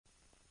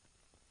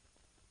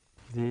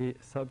The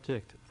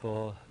subject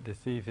for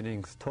this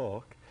evening's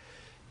talk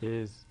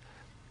is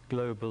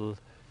global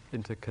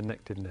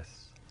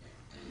interconnectedness.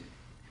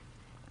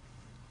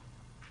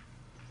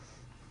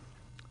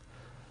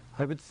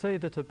 I would say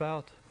that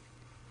about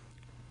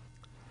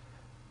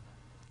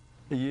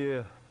a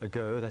year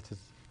ago, that is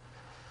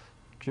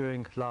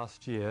during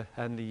last year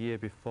and the year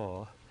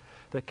before,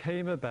 there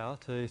came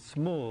about a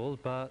small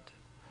but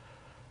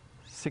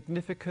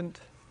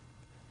significant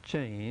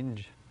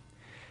change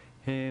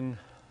in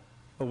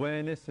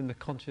awareness in the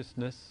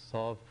consciousness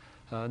of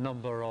a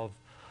number of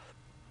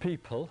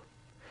people,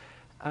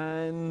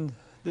 and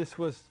this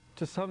was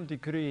to some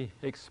degree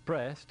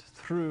expressed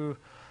through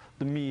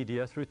the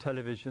media, through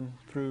television,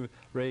 through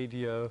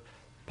radio,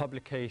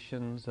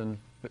 publications and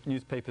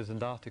newspapers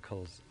and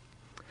articles.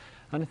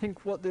 And I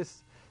think what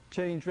this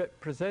change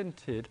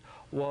represented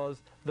was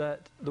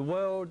that the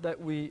world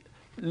that we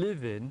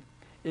live in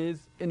is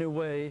in a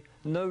way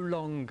no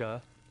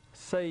longer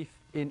safe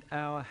in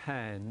our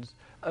hands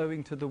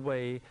owing to the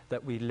way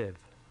that we live.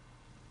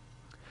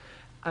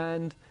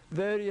 And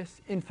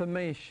various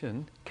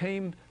information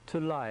came to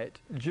light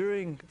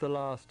during the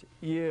last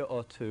year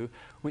or two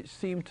which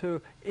seemed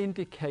to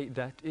indicate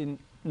that in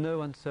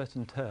no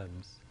uncertain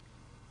terms.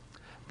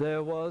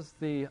 There was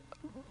the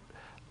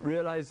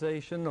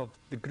realization of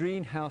the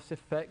greenhouse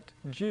effect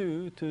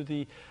due to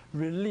the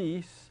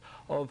release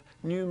of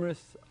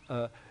numerous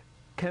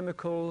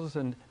chemicals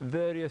and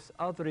various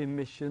other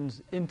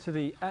emissions into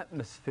the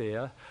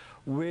atmosphere,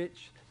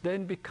 which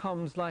then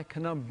becomes like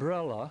an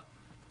umbrella,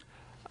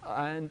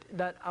 and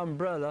that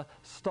umbrella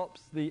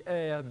stops the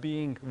air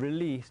being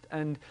released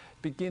and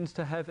begins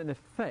to have an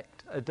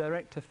effect, a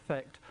direct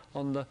effect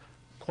on the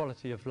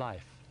quality of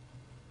life.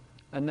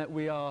 And that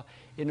we are,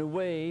 in a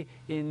way,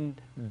 in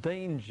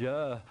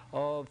danger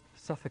of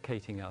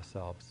suffocating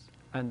ourselves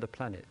and the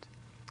planet.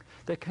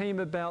 There came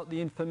about the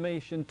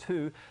information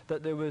too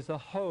that there was a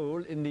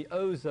hole in the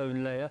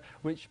ozone layer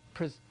which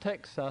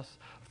protects us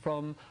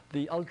from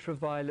the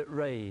ultraviolet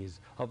rays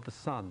of the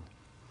sun,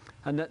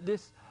 and that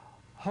this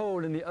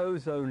hole in the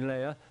ozone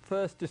layer,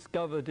 first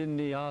discovered in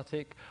the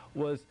Arctic,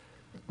 was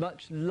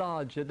much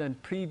larger than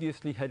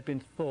previously had been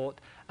thought,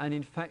 and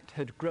in fact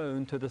had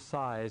grown to the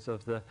size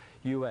of the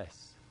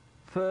US.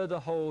 Further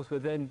holes were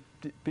then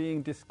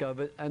being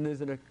discovered, and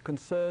there's a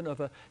concern of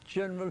a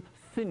general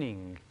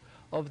thinning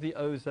of the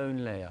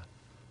ozone layer.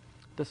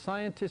 The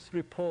scientists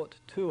report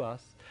to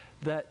us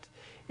that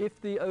if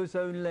the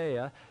ozone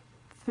layer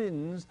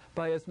thins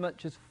by as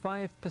much as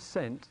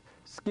 5%,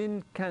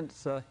 skin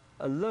cancer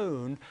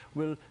alone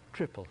will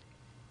triple.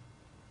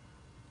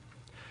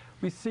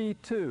 We see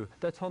too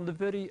that on the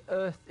very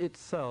Earth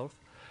itself,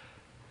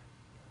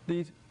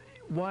 the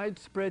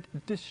widespread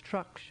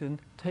destruction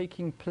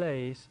taking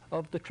place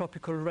of the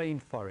tropical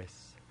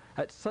rainforests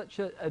at such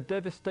a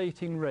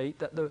devastating rate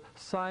that the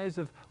size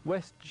of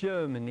West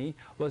Germany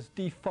was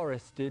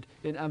deforested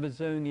in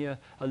Amazonia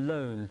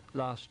alone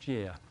last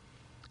year.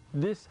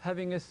 This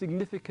having a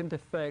significant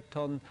effect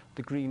on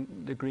the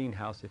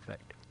greenhouse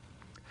effect.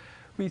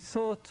 We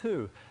saw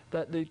too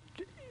that the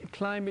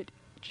climate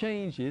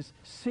changes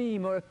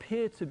seem or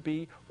appear to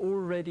be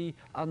already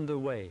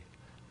underway.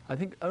 I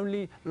think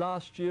only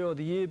last year or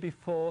the year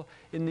before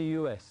in the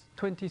US,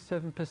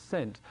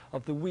 27%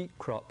 of the wheat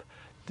crop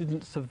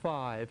didn't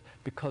survive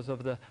because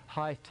of the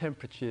high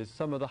temperatures,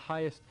 some of the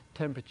highest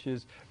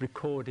temperatures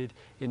recorded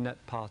in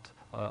that part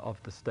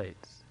of the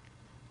States.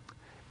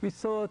 We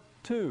saw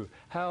too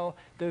how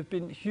there have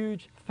been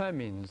huge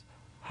famines,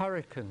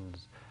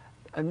 hurricanes,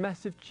 and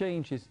massive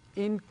changes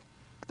in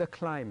the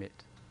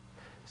climate.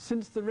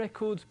 Since the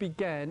records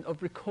began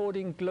of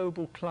recording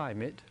global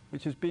climate,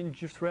 which has been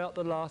throughout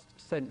the last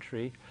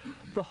century,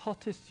 the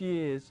hottest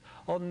years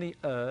on the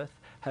Earth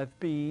have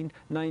been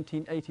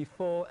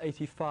 1984,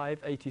 85,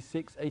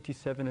 86,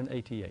 87 and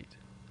 88.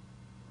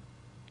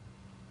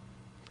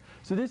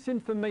 So this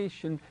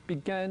information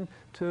began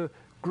to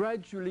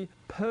gradually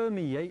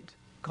permeate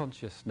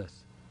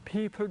consciousness.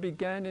 People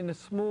began in a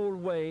small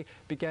way,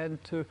 began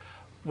to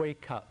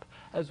wake up,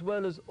 as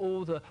well as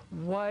all the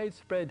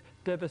widespread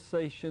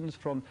devastations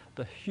from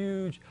the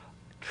huge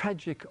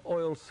tragic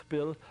oil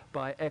spill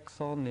by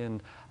Exxon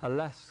in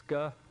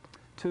Alaska,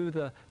 to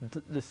the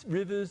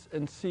rivers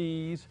and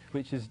seas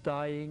which is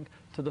dying,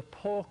 to the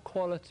poor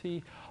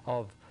quality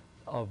of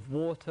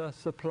water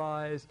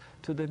supplies,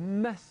 to the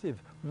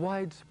massive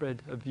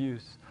widespread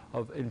abuse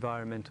of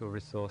environmental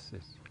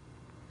resources.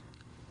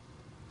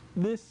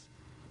 This,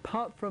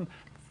 apart from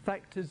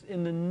factors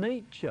in the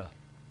nature,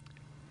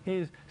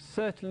 is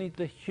certainly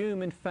the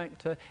human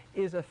factor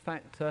is a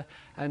factor,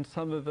 and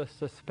some of us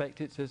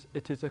suspect it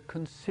is a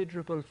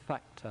considerable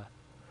factor.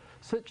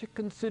 Such a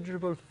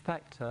considerable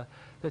factor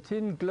that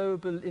in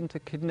global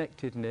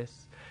interconnectedness,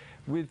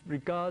 with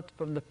regard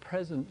from the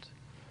present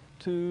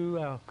to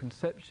our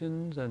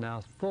conceptions and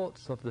our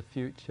thoughts of the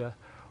future,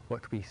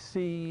 what we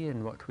see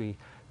and what we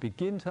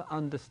begin to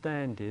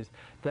understand is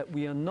that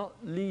we are not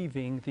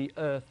leaving the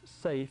earth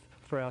safe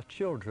for our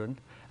children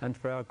and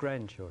for our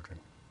grandchildren.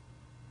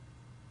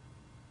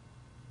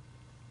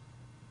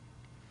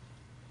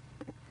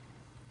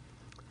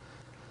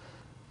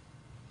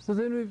 So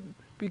then we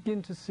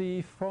begin to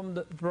see from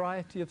the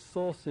variety of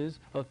sources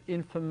of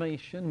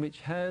information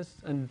which has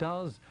and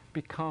does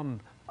become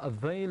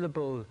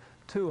available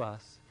to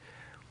us,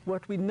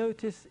 what we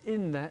notice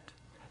in that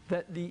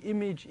the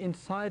image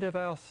inside of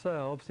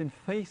ourselves in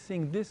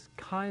facing this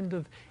kind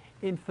of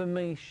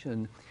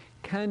information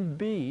can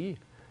be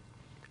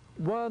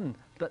one,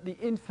 that the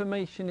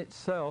information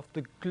itself,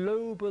 the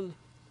global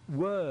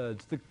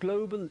words, the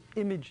global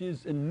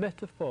images and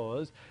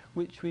metaphors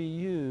which we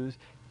use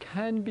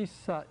can be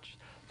such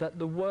that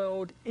the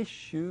world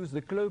issues,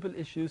 the global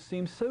issues,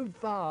 seem so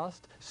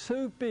vast,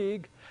 so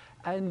big,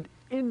 and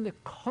in the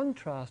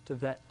contrast of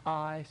that,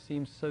 I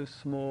seems so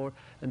small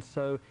and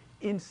so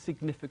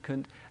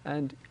insignificant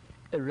and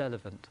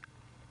irrelevant.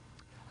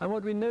 And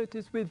what we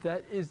notice with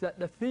that is that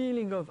the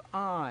feeling of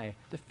I,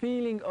 the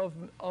feeling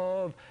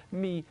of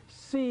me,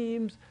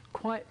 seems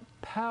quite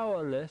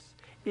powerless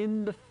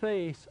in the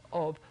face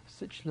of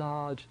such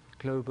large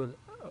global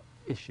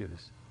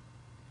issues.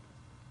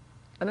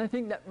 And I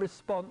think that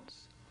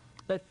response,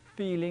 that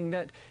feeling,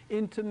 that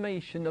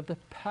intimation of the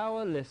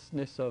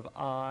powerlessness of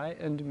I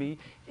and me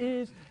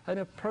is an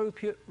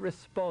appropriate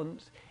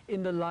response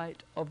in the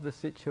light of the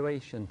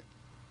situation.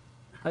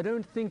 I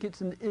don't think it's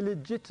an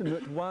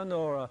illegitimate one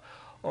or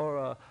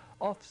a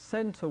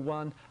off-center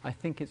one. I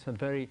think it's a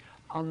very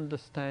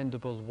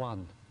understandable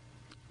one.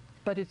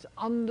 But it's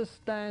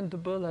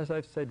understandable, as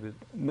I've said with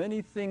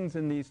many things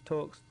in these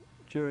talks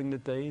during the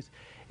days,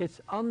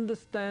 it's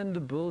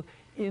understandable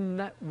in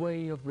that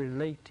way of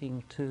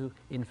relating to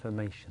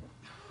information.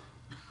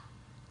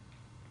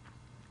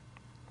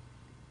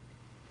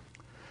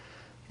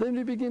 Then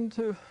we begin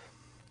to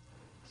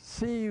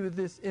see with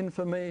this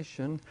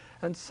information,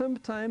 and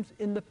sometimes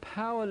in the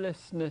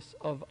powerlessness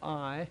of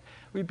I,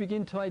 we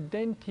begin to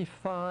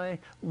identify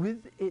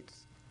with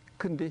its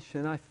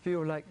condition. I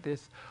feel like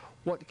this.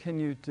 What can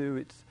you do?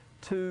 It's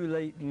too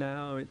late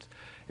now.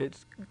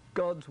 It's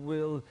God's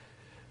will.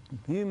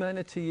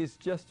 Humanity is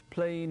just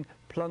plain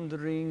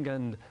plundering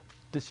and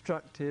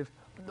destructive.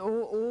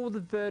 All the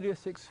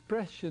various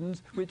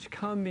expressions which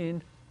come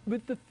in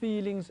with the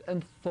feelings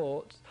and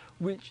thoughts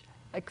which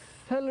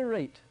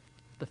accelerate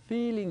the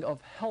feeling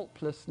of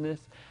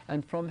helplessness,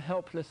 and from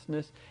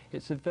helplessness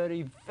it's a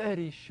very,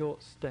 very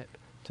short step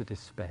to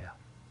despair.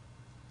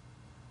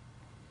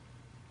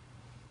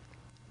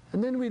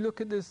 And then we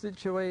look at this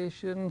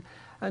situation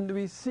and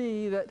we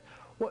see that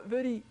what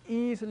very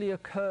easily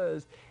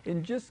occurs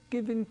in just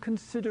giving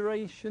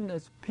consideration,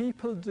 as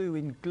people do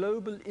in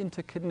global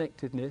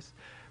interconnectedness,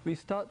 we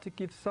start to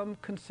give some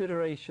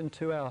consideration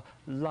to our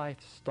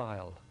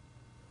lifestyle,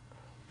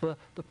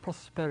 the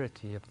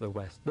prosperity of the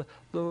West,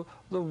 the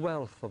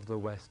wealth of the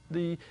West,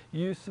 the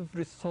use of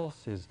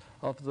resources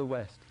of the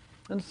West.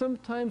 And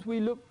sometimes we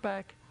look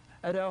back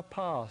at our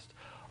past,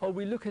 or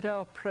we look at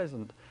our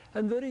present,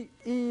 and very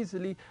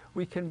easily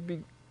we can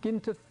begin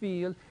to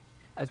feel,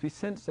 as we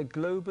sense a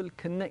global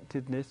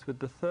connectedness with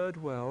the third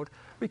world,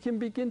 we can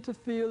begin to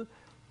feel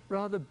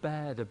rather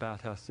bad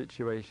about our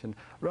situation,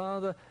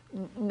 rather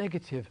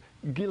negative,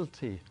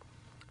 guilty,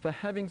 for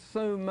having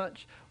so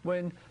much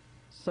when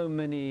so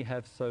many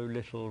have so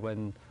little,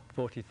 when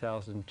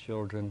 40,000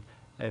 children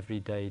every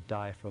day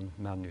die from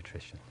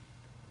malnutrition.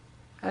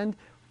 And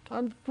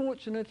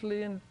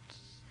unfortunately and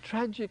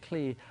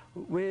tragically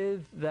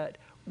with that,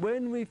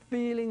 when we're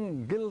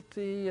feeling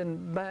guilty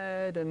and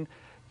bad and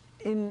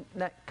in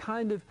that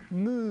kind of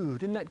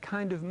mood, in that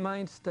kind of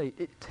mind state,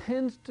 it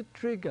tends to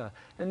trigger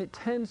and it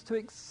tends to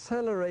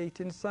accelerate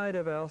inside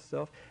of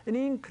ourselves an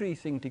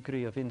increasing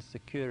degree of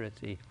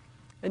insecurity,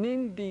 an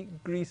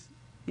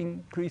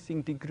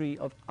increasing degree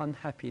of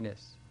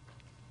unhappiness,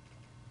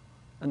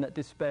 and that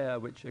despair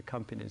which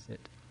accompanies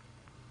it.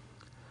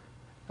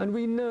 And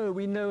we know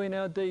in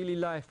our daily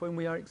life, when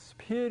we are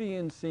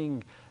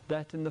experiencing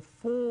that in the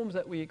forms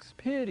that we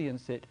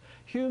experience it,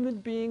 human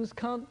beings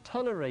can't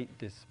tolerate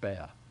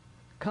despair,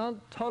 can't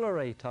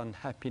tolerate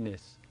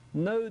unhappiness.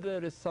 Know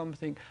there is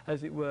something,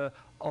 as it were,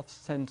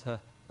 off-center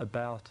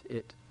about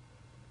it.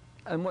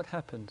 And what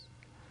happens?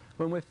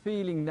 When we're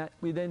feeling that,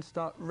 we then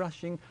start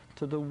rushing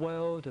to the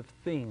world of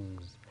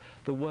things,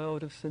 the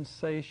world of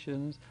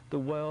sensations, the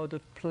world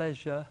of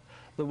pleasure,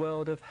 the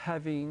world of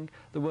having,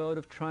 the world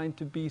of trying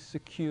to be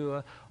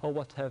secure or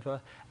whatever,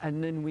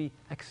 and then we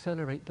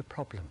accelerate the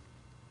problem.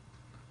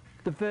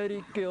 The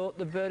very guilt,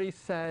 the very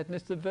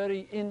sadness, the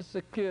very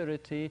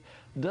insecurity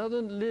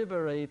doesn't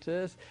liberate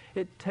us,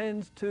 it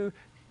tends to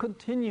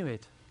continue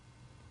it.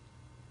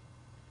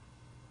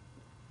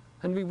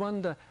 And we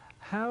wonder,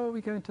 how are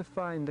we going to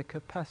find the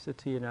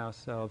capacity in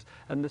ourselves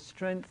and the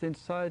strength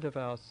inside of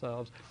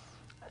ourselves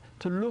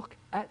to look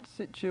at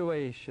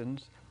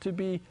situations, to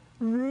be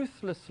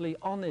ruthlessly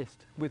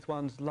honest with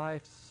one's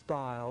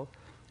lifestyle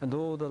and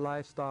all the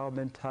lifestyle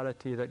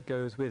mentality that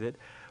goes with it,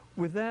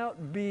 without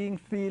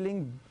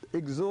feeling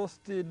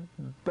exhausted,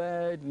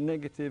 bad,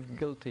 negative,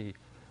 guilty,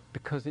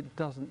 because it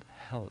doesn't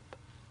help.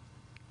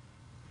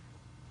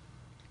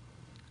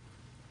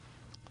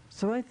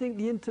 So I think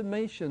the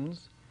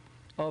intimations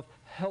of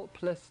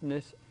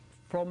helplessness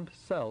from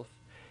self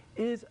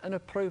is an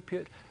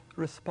appropriate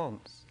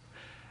response.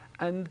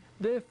 And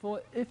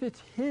therefore, if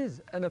it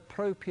is an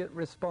appropriate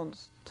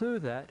response to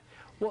that,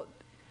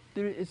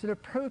 there is an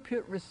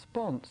appropriate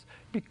response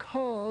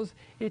because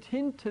it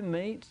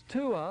intimates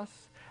to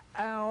us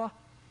our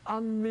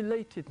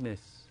unrelatedness.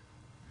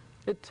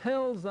 It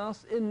tells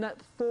us in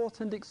that thought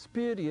and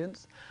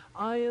experience,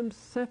 I am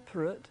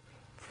separate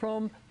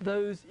from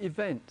those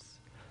events.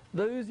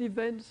 Those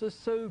events are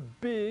so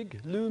big,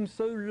 loom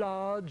so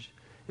large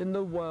in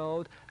the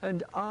world,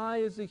 and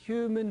I as a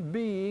human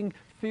being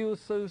feel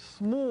so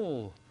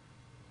small.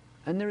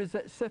 And there is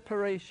that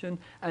separation,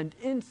 and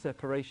in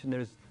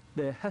separation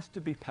there has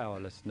to be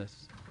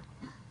powerlessness.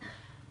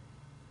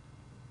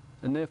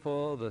 And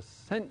therefore the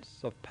sense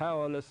of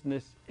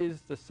powerlessness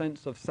is the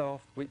sense of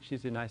self which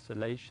is in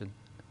isolation.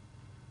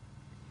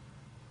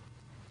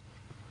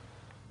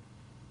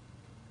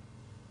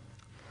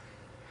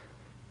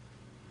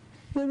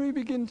 Then we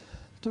begin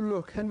to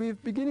look, and we're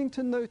beginning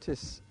to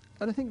notice,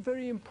 and I think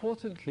very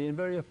importantly and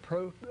very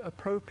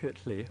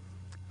appropriately,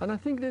 and I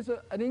think there's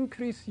an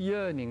increased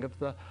yearning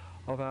of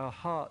our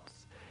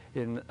hearts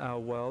in our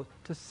world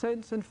to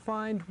sense and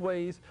find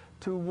ways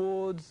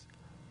towards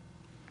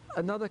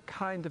another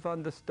kind of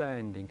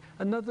understanding,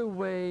 another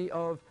way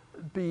of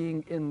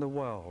being in the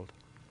world.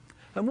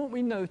 And what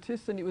we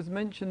noticed, and it was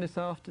mentioned this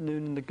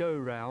afternoon in the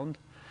go-round,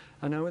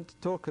 and I want to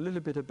talk a little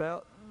bit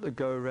about the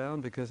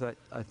go-round because I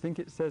think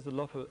it says a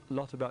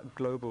lot about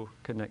global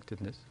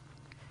connectedness,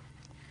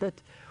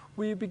 that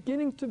we're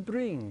beginning to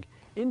bring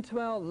into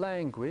our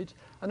language,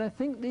 and I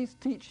think these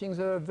teachings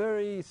are a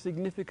very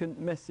significant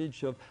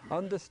message of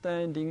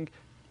understanding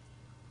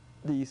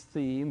these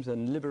themes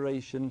and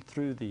liberation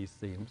through these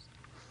themes,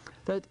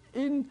 that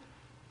in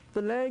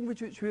the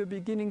language which we're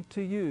beginning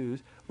to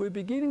use, we're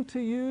beginning to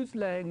use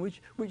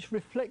language which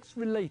reflects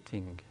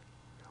relating,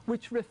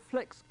 which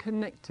reflects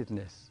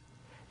connectedness,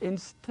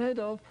 instead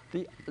of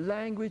the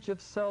language of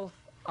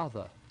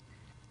self-other.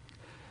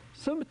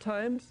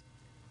 Sometimes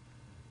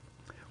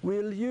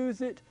we'll use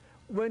it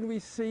when we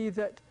see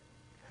that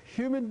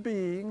human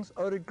beings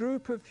or a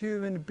group of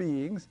human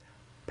beings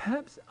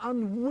perhaps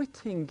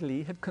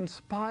unwittingly have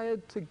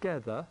conspired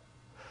together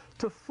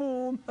to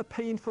form a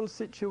painful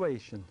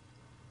situation.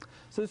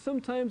 So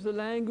sometimes the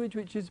language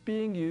which is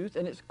being used,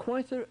 and it's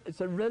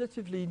a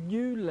relatively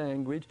new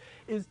language,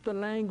 is the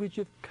language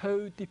of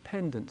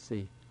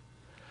codependency.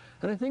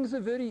 And I think it's a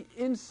very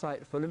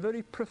insightful and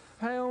very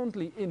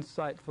profoundly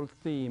insightful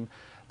theme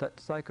that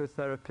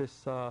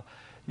psychotherapists are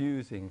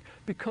using,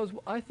 because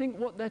I think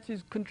what that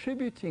is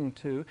contributing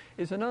to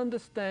is an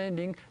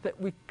understanding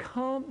that we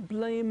can't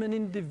blame an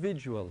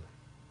individual.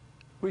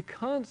 We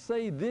can't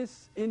say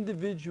this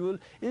individual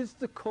is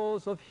the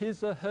cause of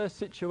his or her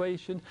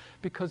situation,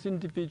 because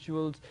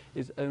individuals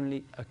is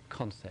only a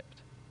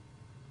concept.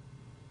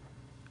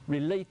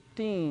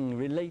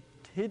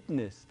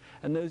 Relatedness,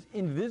 and those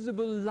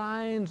invisible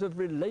lines of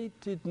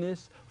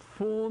relatedness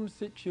form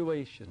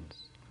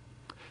situations.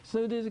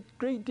 So there's a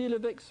great deal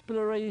of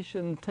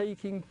exploration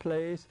taking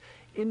place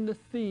in the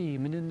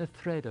theme and in the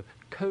thread of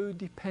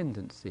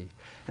codependency,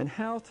 and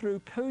how through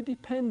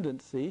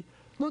codependency,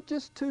 not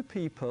just two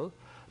people,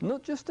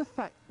 not just a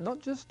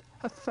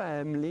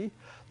family,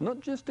 not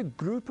just a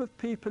group of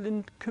people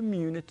in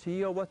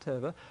community or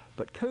whatever,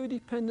 but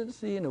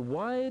codependency in a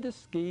wider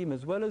scheme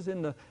as well as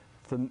in the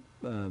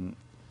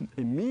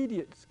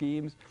immediate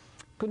schemes,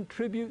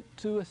 contribute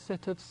to a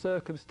set of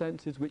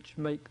circumstances which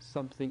make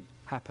something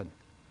happen.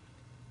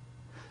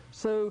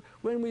 So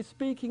when we're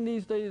speaking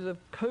these days of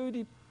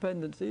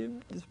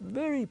codependency, this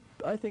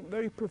I think,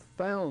 very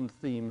profound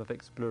theme of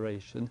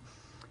exploration,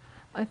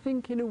 I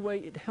think in a way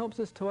it helps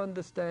us to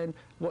understand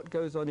what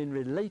goes on in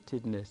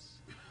relatedness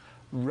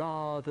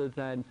rather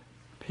than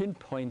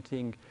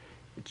pinpointing,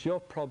 it's your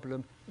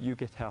problem, you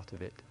get out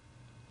of it.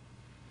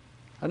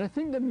 And I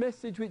think the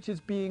message which is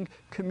being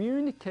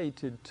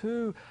communicated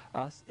to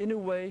us, in a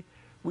way,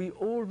 we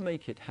all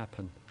make it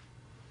happen.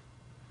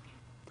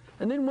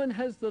 And then one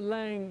has the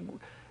language,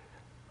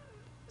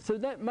 so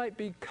that might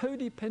be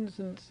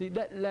codependency,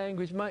 that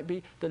language might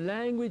be the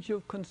language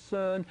of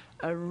concern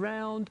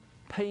around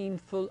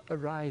painful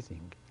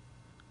arising.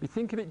 We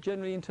think of it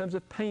generally in terms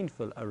of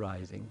painful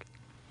arising.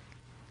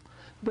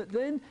 But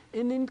then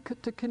in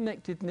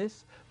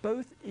interconnectedness,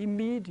 both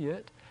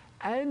immediate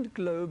and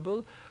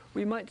global,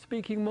 we might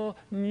speak in more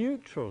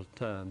neutral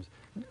terms,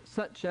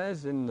 such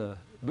as in the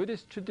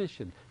Buddhist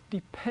tradition,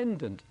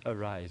 dependent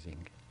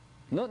arising.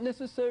 Not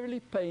necessarily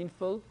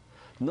painful,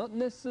 not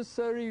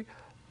necessarily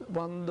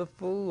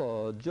wonderful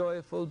or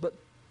joyful,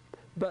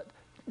 but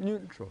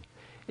neutral.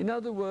 In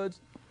other words,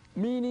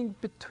 meaning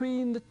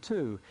between the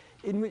two,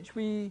 in which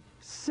we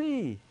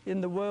see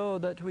in the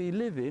world that we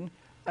live in,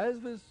 as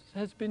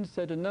has been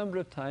said a number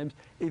of times,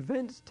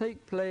 events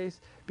take place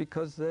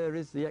because there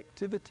is the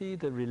activity,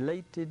 the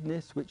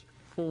relatedness, which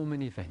form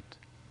an event.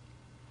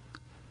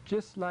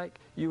 Just like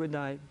you and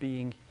I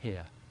being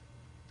here.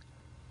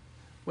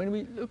 When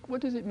we look,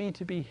 what does it mean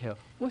to be here?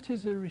 What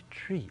is a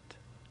retreat?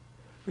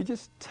 We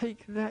just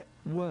take that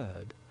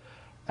word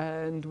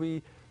and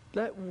we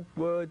that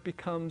word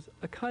becomes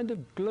a kind of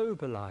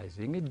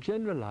globalizing, a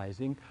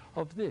generalizing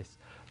of this.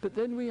 But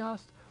then we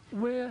asked,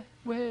 where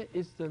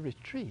is the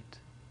retreat?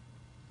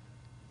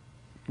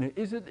 You know,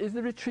 is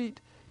the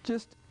retreat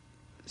just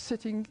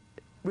sitting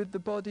with the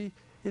body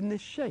in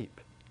this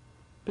shape?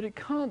 But it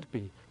can't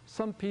be.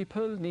 Some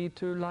people need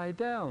to lie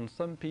down.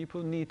 Some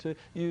people need to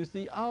use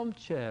the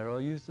armchair or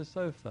use the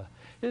sofa.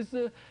 Is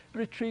the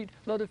retreat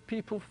a lot of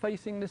people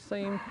facing the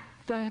same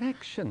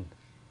direction?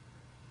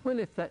 Well,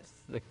 if that's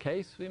the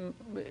case, then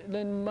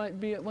it might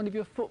be at one of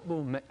your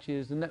football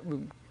matches, and that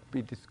would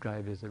be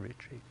described as a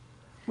retreat.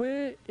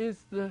 Where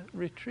is the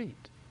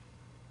retreat?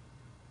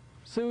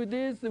 So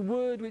there's the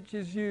word which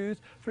is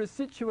used for a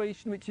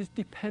situation which is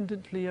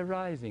dependently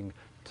arising.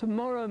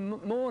 Tomorrow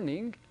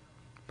morning,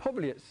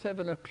 probably at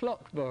 7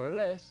 o'clock more or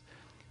less,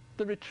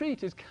 the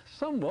retreat is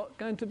somewhat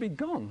going to be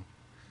gone.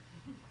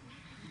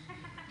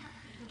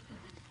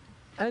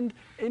 And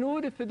in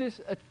order for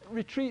this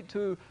retreat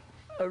to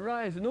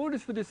arise, in order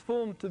for this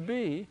form to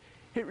be,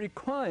 it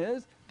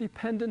requires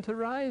dependent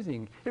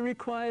arising. It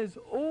requires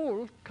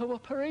all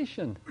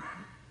cooperation.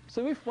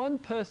 So if one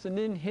person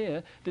in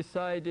here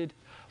decided,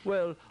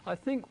 well, I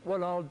think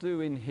what I'll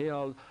do in here,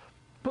 I'll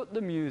put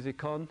the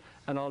music on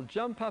and I'll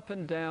jump up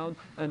and down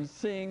and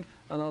sing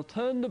and I'll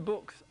turn the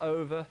books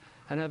over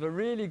and have a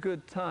really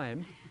good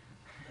time,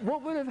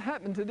 what would have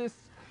happened to this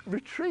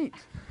retreat?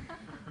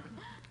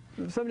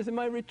 Somebody said,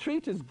 my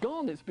retreat is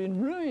gone, it's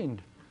been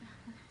ruined.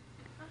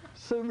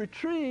 So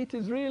retreat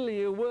is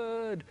really a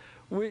word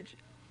which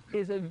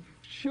is a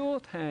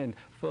shorthand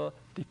for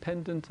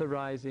dependent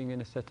arising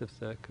in a set of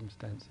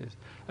circumstances.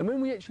 And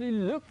when we actually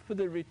look for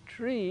the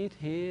retreat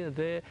here,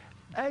 there,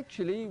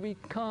 actually we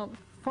can't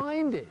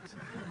find it.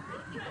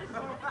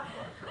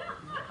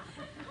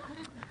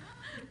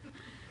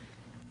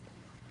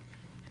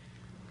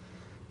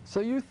 So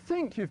you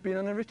think you've been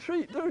on a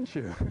retreat, don't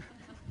you?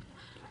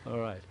 All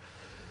right.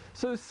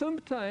 So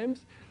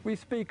sometimes we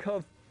speak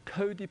of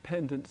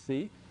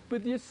codependency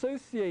with the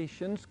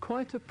associations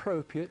quite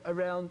appropriate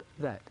around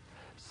that.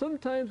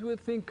 Sometimes we'll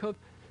think of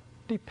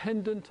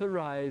dependent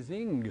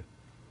arising,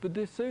 but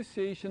the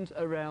associations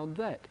around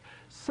that.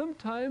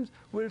 Sometimes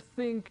we'll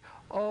think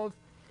of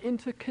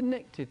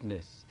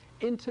interconnectedness,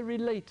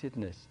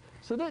 interrelatedness.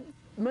 So that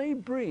may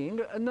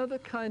bring another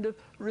kind of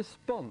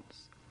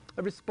response,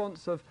 a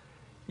response of,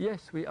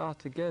 yes, we are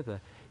together,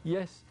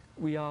 yes,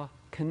 we are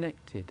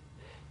connected.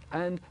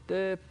 And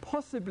there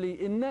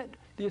possibly in that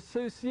the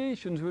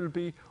associations will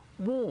be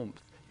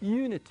warmth,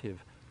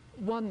 unitive,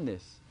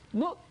 oneness,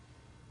 not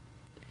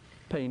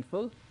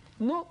painful,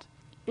 not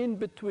in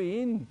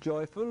between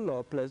joyful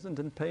or pleasant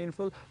and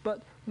painful,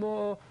 but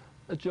more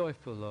a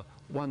joyful or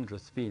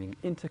wondrous feeling,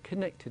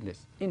 interconnectedness,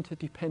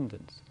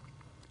 interdependence.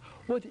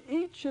 What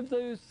each of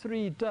those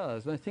three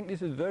does, and I think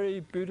this is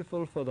very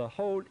beautiful for the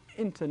whole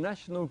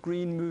international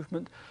green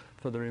movement,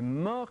 for the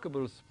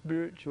remarkable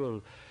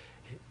spiritual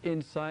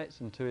insights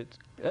and to its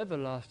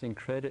everlasting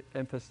credit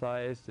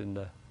emphasized in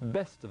the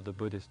best of the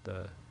Buddhist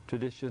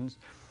traditions,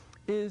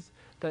 is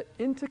that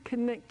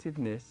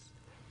interconnectedness,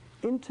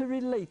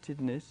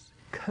 interrelatedness,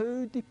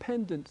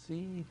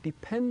 codependency,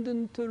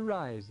 dependent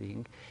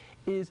arising,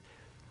 is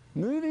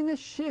moving a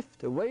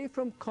shift away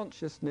from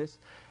consciousness,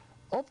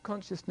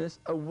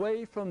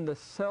 away from the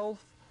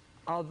self,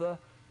 other,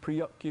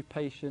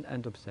 preoccupation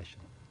and obsession.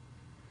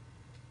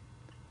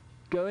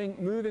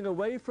 Moving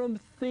away from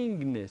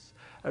thingness,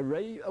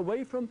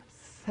 away from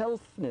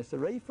selfness,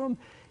 away from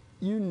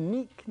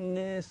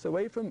uniqueness,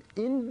 away from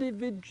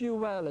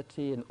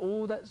individuality and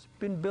all that's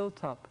been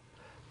built up,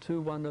 to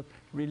one of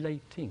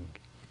relating,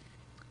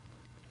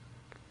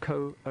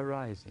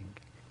 co-arising,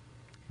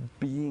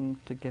 being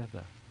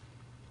together.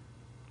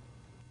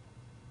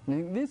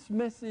 Now, this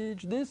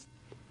message, this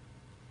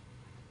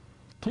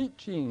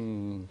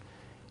teaching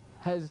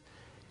has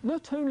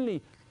not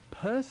only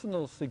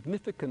personal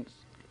significance,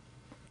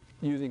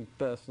 using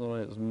personal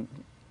in its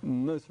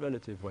most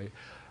relative way,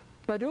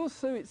 but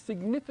also its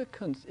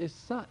significance is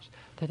such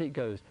that it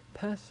goes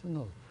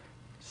personal,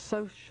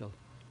 social,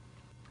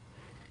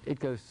 it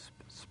goes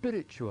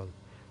spiritual,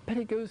 but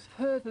it goes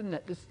further than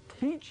that. The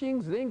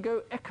teachings then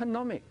go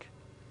economic.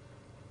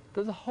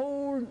 There's a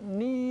whole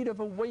need of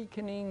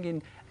awakening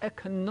in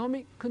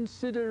economic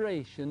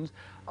considerations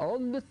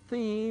on the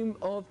theme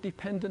of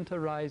dependent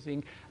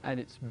arising, and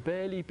it's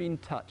barely been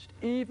touched,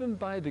 even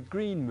by the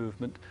green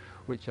movement,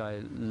 which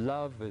I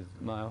love with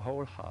my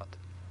whole heart.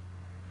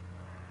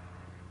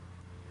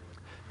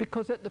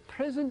 Because at the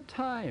present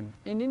time,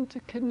 in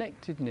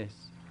interconnectedness,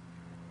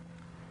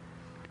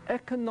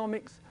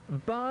 economics,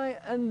 by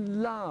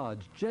and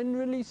large,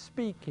 generally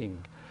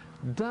speaking,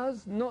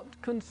 does not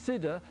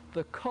consider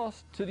the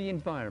cost to the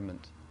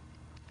environment.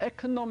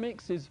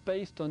 Economics is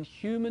based on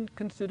human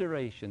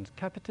considerations,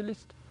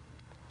 capitalist,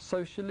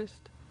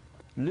 socialist,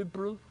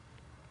 liberal,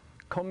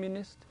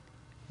 communist,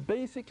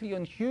 basically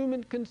on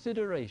human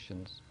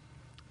considerations.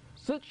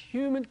 Such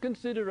human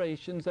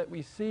considerations that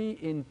we see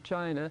in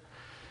China,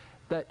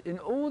 that in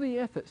all the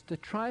efforts to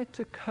try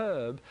to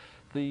curb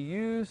the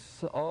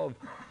use of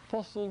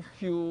fossil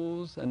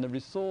fuels and the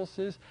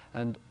resources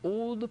and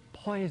all the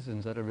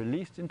poisons that are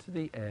released into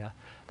the air,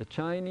 the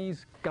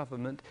Chinese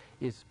government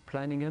is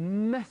planning a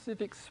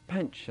massive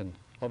expansion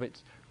of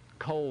its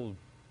coal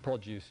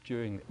produce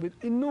with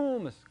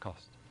enormous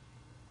cost.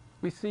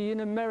 We see in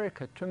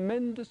America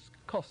tremendous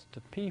cost to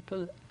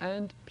people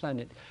and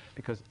planet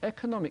because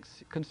economic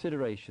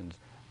considerations,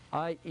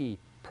 i.e.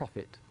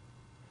 profit,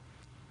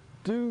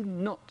 do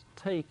not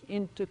take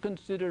into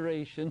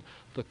consideration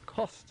the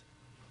cost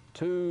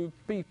to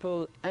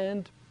people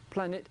and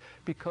planet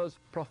because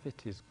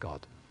profit is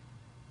God.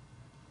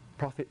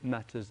 Profit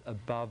matters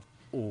above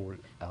all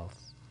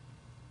else.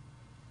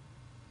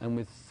 And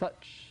with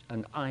such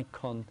an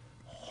icon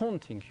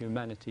haunting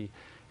humanity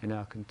in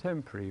our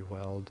contemporary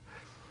world,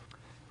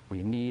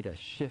 we need a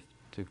shift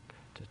to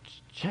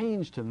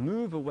change, to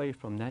move away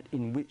from that,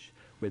 in which,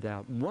 with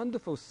our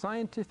wonderful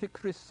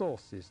scientific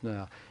resources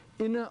now,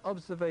 inner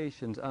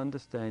observations,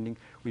 understanding,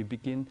 we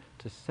begin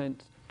to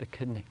sense the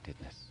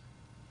connectedness,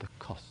 the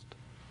cost.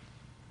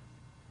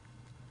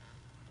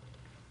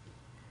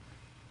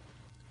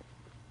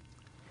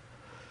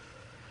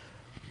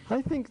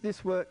 I think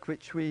this work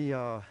which we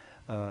are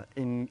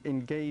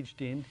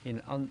engaged in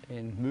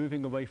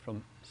moving away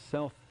from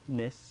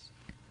selfness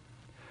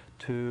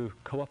to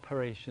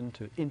cooperation,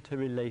 to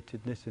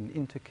interrelatedness and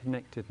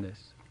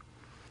interconnectedness,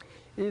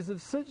 is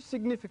of such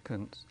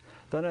significance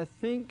that I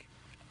think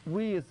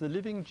we as the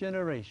living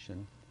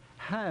generation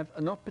have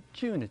an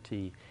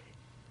opportunity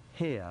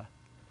here,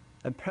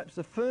 and perhaps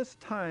the first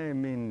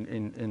time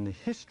in the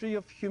history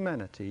of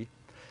humanity,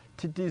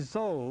 to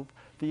dissolve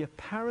the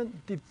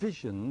apparent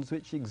divisions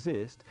which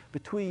exist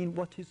between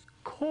what is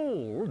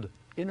called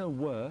inner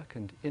work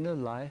and inner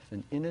life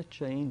and inner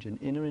change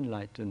and inner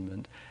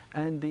enlightenment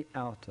and the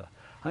outer.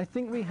 I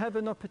think we have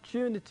an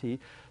opportunity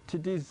to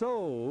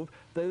dissolve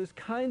those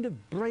kind of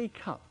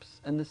breakups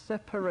and the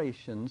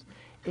separations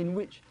in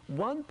which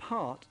one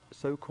part,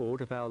 so-called,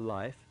 of our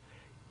life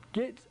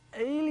gets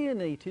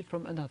alienated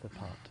from another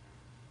part.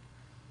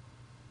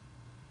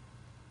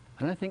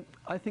 And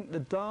I think the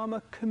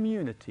Dharma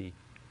community,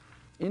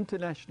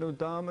 international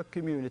Dharma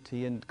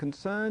community, and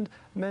concerned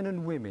men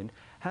and women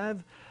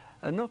have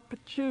an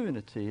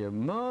opportunity, a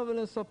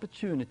marvelous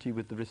opportunity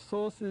with the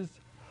resources,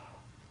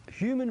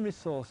 human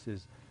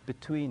resources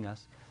between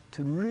us,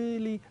 to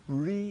really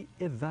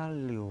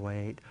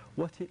re-evaluate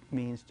what it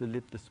means to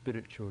live the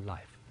spiritual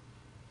life.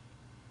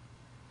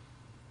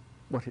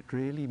 What it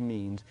really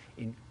means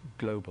in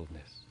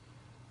globalness.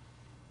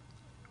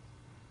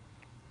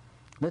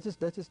 Let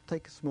us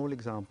take a small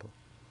example.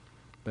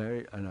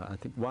 I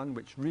think one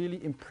which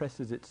really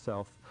impresses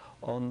itself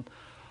on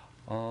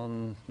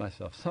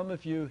myself. Some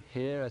of you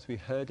here, as we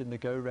heard in the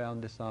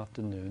go-round this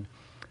afternoon,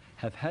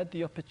 have had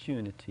the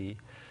opportunity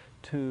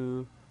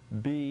to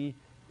be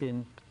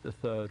in the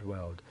third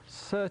world.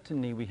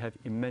 Certainly we have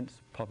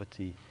immense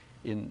poverty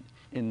in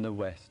the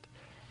West,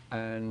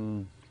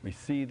 and we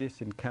see this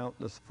in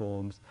countless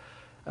forms,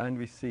 and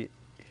we see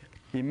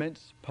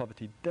immense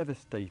poverty,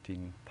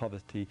 devastating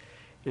poverty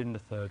in the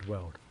third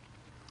world.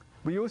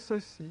 We also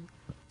see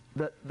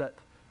that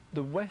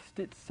the West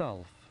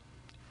itself,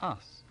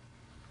 us,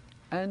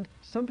 and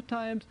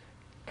sometimes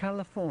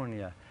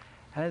California,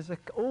 has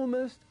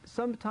almost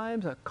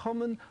sometimes a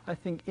common, I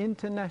think,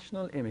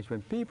 international image.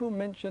 When people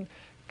mention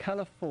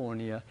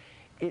California,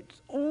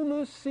 it's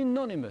almost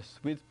synonymous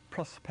with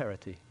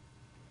prosperity.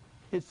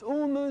 It's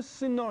almost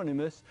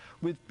synonymous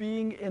with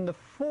being in the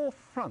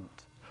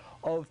forefront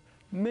of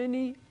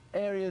many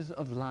areas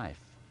of life.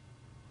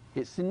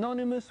 It's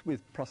synonymous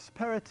with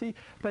prosperity,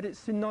 but it's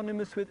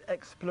synonymous with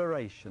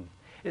exploration.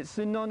 It's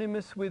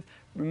synonymous with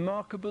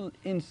remarkable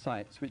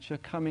insights which are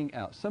coming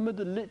out. Some of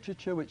the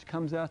literature which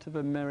comes out of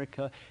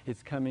America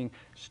is coming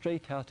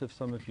straight out of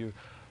some of you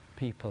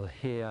people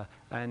here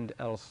and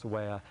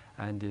elsewhere,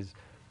 and is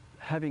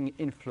having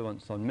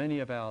influence on many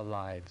of our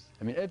lives.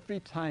 I mean,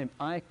 every time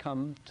I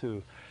come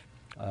to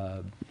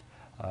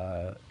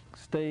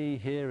stay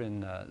here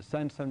in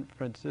San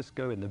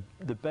Francisco, in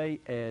the Bay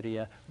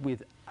Area,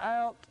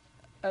 without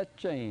a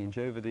change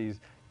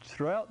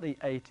throughout the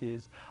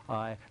 80s,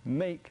 I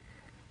make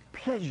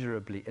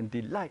pleasurably and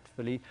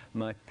delightfully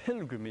my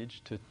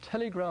pilgrimage to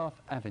Telegraph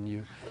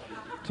Avenue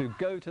to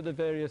go to the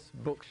various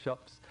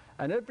bookshops,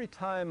 and every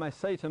time I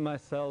say to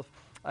myself,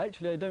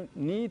 actually I don't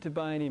need to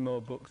buy any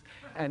more books,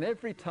 and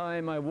every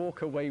time I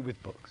walk away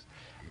with books.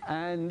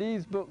 And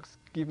these books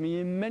give me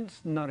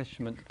immense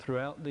nourishment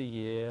throughout the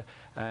year,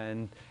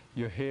 and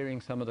you're hearing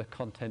some of the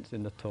contents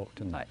in the talk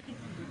tonight.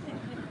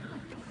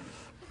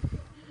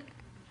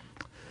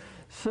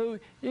 So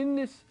in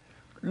this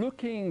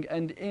looking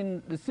and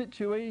in the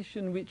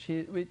situation which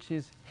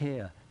is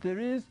here, there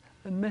is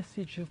a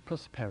message of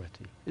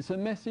prosperity. It's a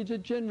message, a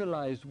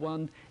generalized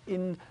one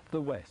in the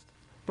West.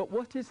 But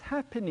what is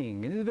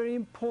happening, and it's a very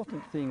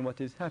important thing,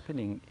 what is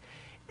happening,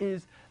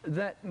 is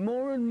that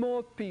more and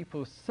more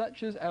people,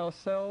 such as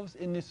ourselves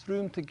in this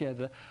room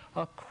together,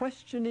 are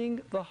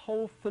questioning the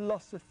whole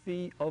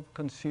philosophy of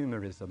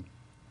consumerism.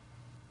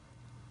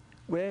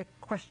 We're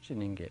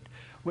questioning it.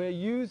 We're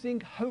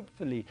using,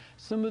 hopefully,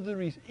 some of the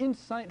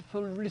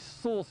insightful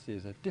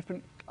resources, a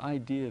different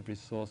idea of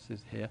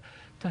resources here,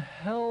 to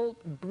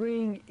help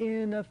bring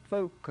in a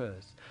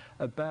focus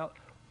about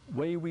the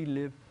way we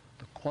live,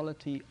 the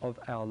quality of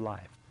our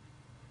life.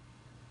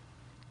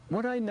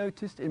 What I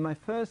noticed in my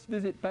first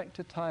visit back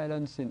to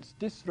Thailand since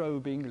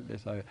disrobing,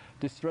 I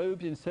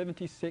disrobed in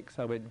 '76,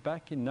 I went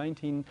back in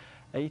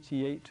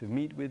 1988 to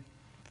meet with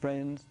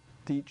friends,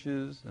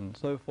 teachers and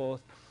so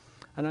forth,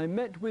 and I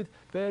met with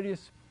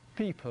various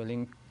people,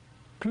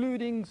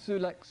 including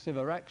Sulak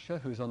Sivaraksha,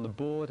 who's on the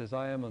board as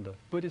I am on the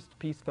Buddhist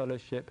Peace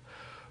Fellowship,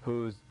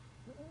 who's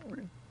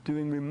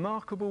doing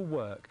remarkable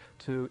work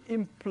to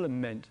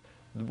implement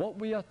what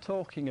we are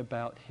talking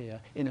about here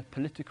in a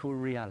political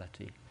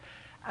reality,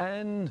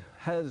 and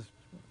has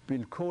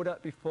been called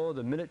up before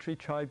the military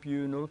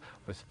tribunal,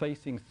 was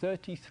facing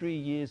 33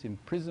 years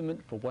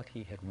imprisonment for what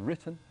he had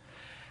written,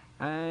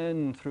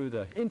 and through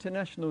the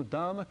international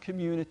Dharma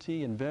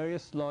community and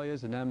various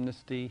lawyers and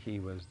amnesty,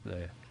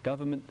 the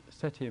government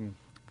set him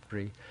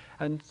free.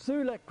 And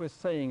Sulak was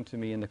saying to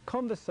me in a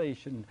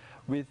conversation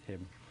with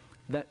him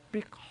that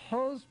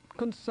because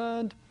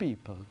concerned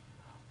people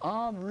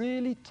are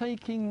really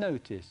taking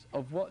notice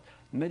of what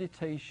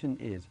meditation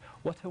is,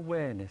 what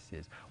awareness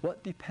is,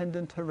 what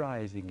dependent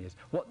arising is,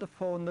 what the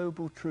Four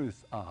Noble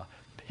Truths are,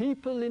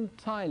 people in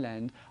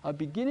Thailand are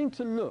beginning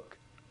to look,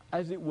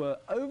 as it were,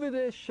 over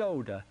their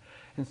shoulder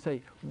and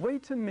say,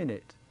 wait a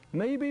minute,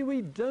 maybe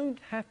we don't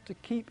have to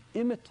keep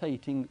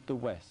imitating the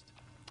West.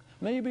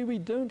 Maybe we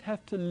don't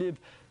have to live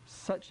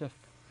such a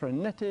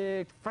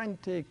frenetic,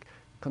 frantic,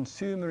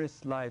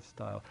 consumerist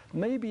lifestyle.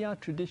 Maybe our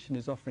tradition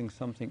is offering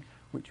something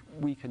which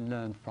we can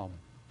learn from.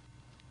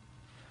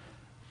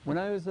 When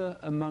I was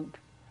a monk,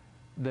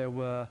 there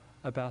were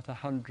about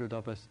 100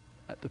 of us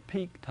at the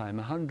peak time,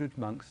 100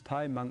 monks,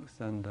 Thai monks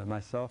and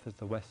myself as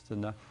the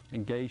Westerner,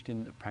 engaged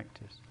in the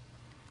practice.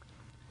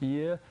 A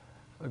year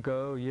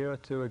or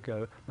two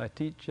ago, my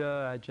teacher,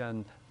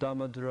 Ajahn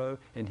Dhammadro,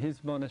 in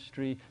his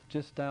monastery,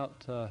 just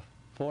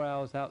 4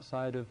 hours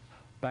outside of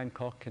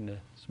Bangkok, in a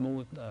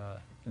small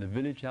in a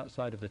village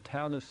outside of the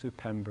town of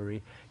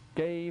Supamburi,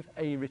 gave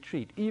a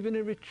retreat. Even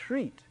a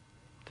retreat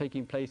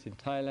taking place in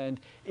Thailand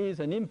is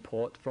an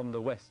import from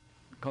the West.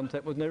 The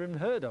concept was never even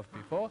heard of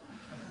before.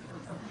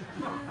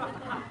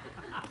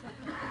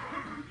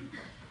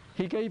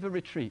 He gave a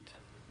retreat.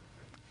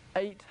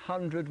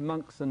 800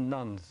 monks and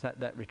nuns at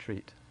that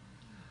retreat.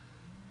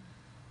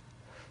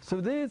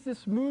 So there's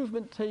this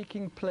movement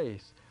taking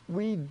place.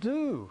 We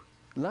do,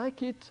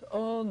 like it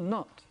or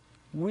not,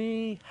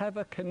 we have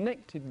a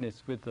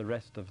connectedness with the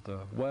rest of the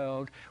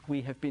world.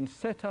 We have been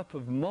set up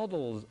of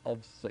models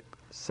of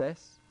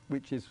success,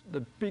 which is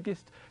the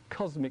biggest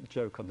cosmic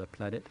joke on the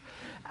planet.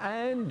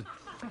 And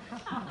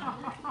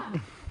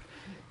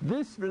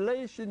this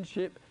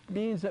relationship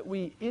means that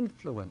we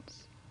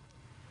influence.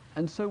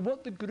 And so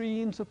what the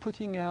Greens are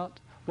putting out,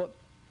 what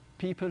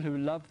people who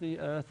love the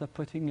earth are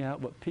putting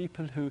out, what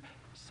people who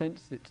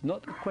sense it's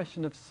not a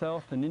question of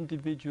self and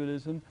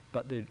individualism,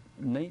 but the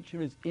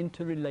nature is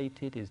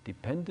interrelated, is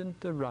dependent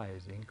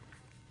arising,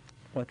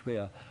 what we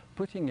are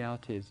putting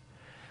out is,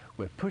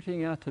 we're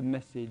putting out a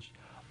message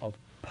of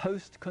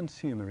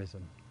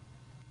post-consumerism.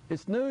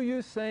 It's no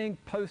use saying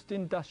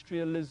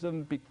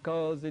post-industrialism,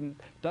 because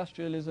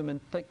industrialism and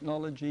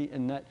technology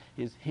and that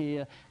is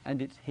here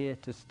and it's here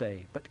to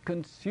stay. But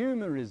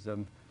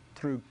consumerism,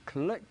 through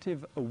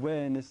collective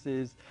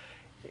awarenesses,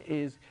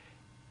 is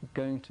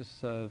going to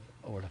serve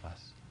all of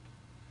us.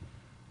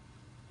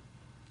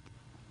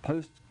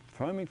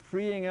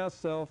 Freeing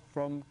ourselves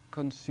from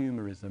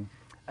consumerism.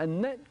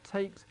 And that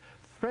takes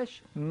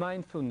fresh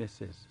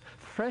mindfulnesses,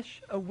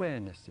 fresh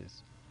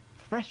awarenesses,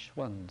 fresh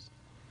ones.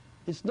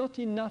 It's not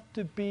enough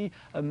to be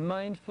a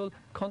mindful,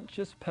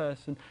 conscious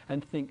person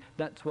and think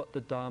that's what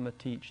the Dharma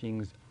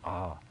teachings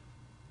are.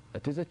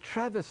 It is a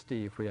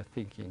travesty if we are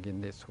thinking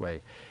in this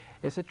way.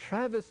 It's a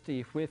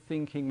travesty if we're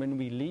thinking when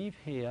we leave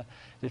here,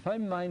 that if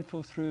I'm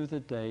mindful through the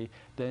day,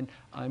 then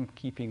I'm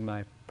keeping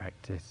my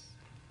practice.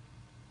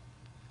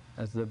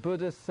 As the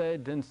Buddha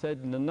said a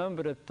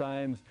number of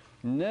times,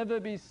 never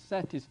be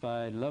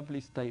satisfied,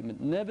 lovely statement,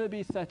 never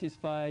be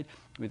satisfied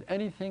with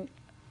anything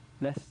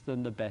less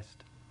than the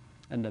best.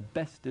 And the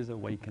best is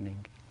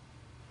awakening.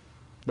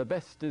 The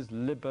best is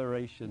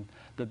liberation.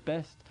 The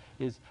best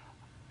is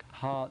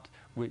heart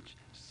which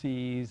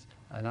sees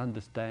and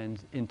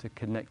understands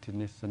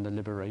interconnectedness and the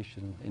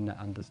liberation in that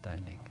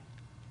understanding.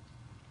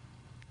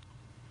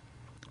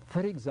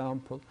 For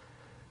example,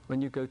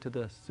 when you go to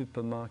the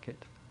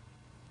supermarket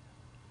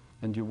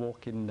and you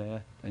walk in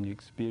there and you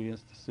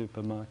experience the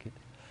supermarket,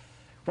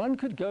 one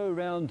could go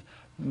around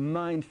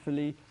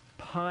mindfully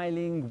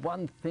piling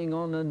one thing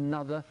on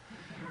another,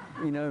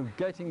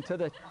 getting to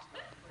the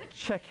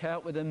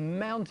checkout with a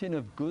mountain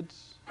of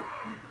goods.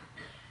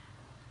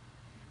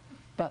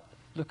 But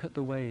look at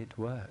the way it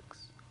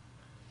works.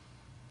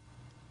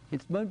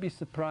 It won't be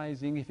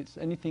surprising if it's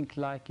anything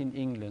like in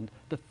England.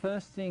 The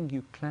first thing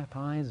you clap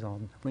eyes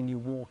on when you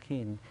walk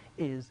in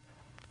is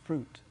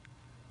fruit.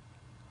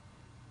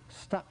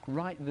 stuck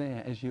right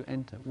there as you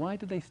enter. Why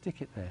do they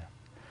stick it there?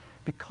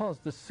 Because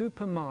the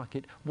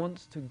supermarket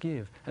wants to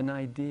give an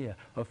idea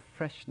of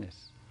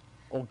freshness,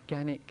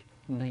 organic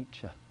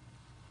nature.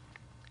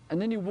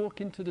 And then you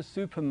walk into the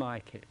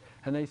supermarket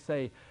and they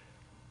say,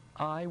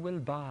 I will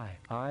buy,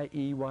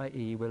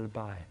 I-E-Y-E will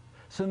buy.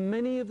 So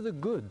many of the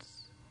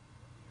goods,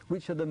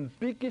 which are the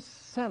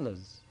biggest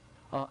sellers,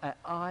 are at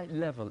eye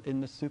level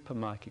in the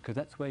supermarket, because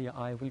that's where your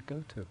eye will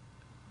go to.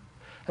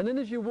 And then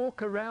as you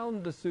walk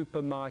around the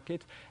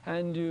supermarket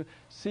and you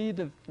see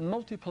the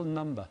multiple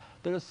number,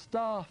 there are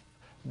staff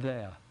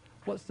there.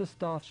 What's the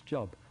staff's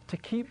job? To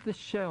keep the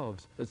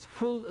shelves as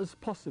full as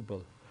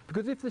possible.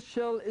 Because if the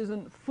shelf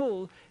isn't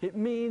full, it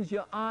means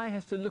your eye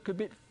has to look a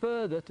bit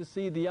further to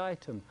see the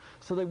item.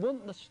 So they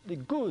want the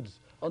goods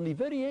on the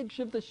very edge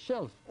of the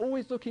shelf,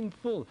 always looking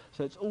full,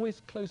 so it's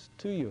always close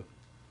to you.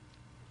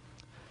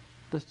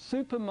 The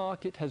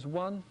supermarket has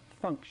one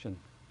function.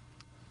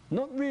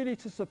 Not really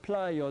to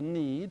supply your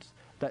needs,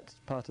 that's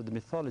part of the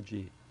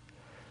mythology.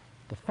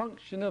 The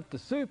function of the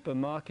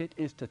supermarket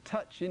is to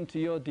touch into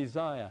your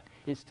desire.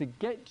 It's to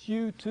get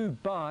you to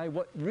buy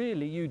what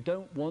really you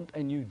don't want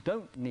and you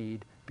don't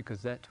need,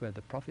 because that's where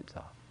the profits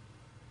are.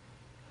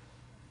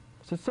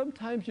 So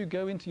sometimes you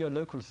go into your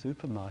local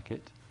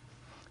supermarket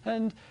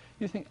and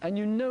you think, and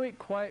you know it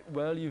quite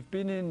well, you've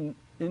been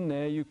in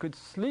there, you could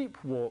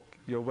sleepwalk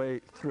your way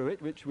through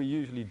it, which we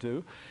usually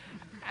do,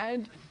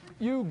 and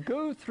you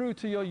go through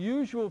to your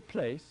usual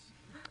place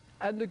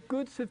and the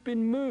goods have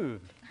been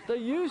moved. They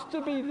used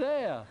to be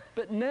there,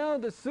 but now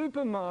the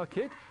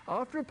supermarket,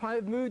 after a while,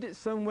 have moved it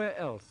somewhere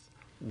else.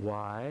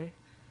 Why?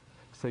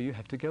 So you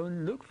have to go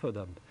and look for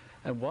them.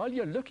 And while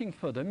you're looking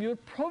for them, you'll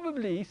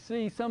probably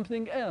see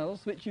something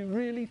else which you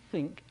really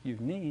think you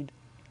need.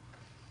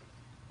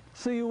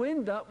 So you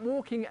end up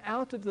walking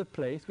out of the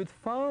place with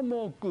far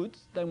more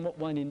goods than what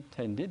one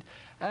intended,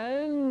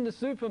 and the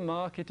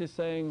supermarket is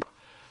saying,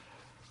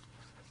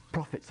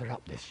 profits are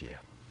up this year.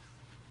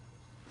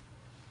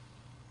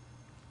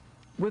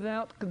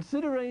 Without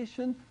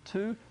consideration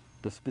to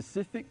the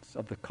specifics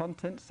of the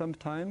content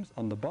sometimes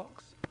on the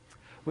box,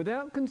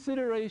 without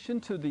consideration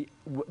to the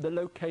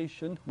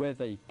location where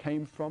they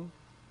came from,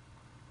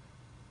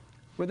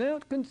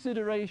 without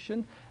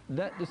consideration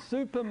that the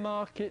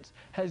supermarket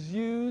has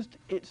used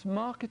its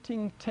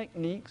marketing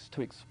techniques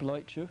to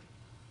exploit you.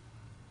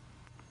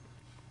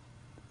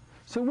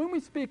 So when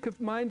we speak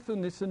of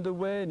mindfulness and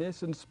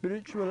awareness and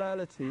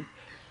spirituality,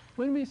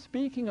 when we're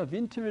speaking of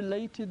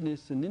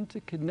interrelatedness and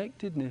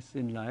interconnectedness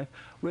in life,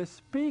 we're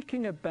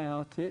speaking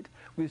about it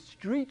with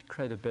street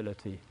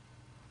credibility.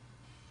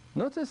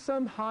 Not as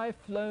some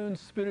high-flown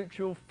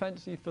spiritual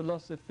fancy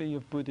philosophy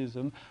of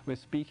Buddhism, we're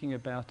speaking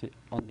about it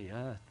on the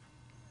earth.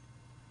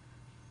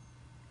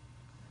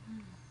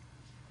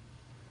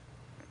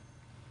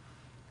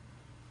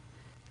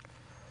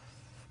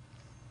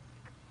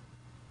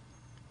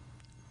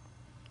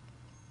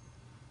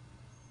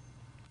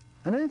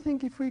 And I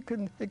think if we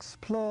can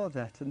explore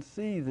that and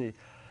see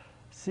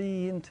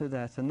into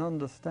that and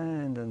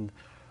understand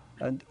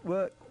and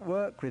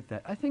work with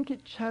that, I think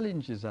it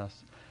challenges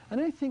us.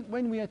 And I think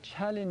when we are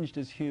challenged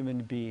as human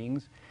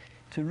beings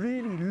to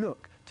really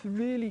look, to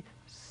really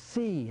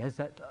see, as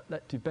that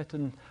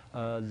Tibetan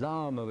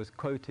Lama was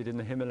quoted in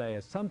the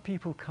Himalayas, some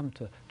people come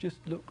to just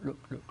look.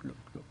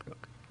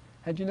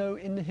 And you know,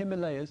 in the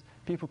Himalayas,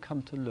 people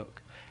come to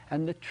look.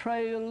 And the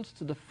trails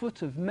to the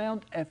foot of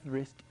Mount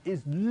Everest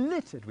is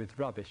littered with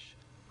rubbish.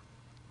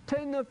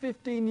 10 or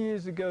 15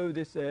 years ago,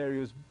 this area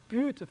was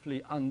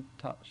beautifully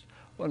untouched,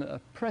 a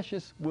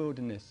precious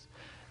wilderness.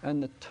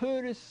 And the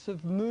tourists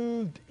have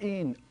moved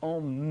in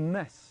en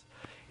masse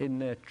in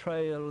their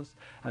trails,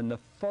 and the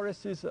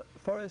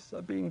forests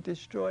are being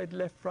destroyed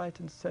left, right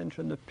and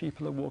centre, and the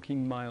people are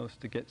walking miles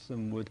to get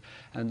some wood.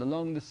 And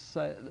along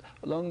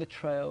the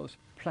trails,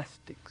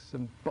 plastics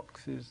and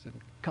boxes and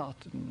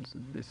cartons,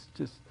 and this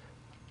just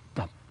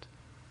dumped.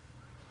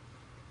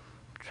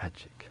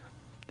 Tragic.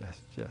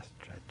 That's just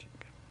tragic.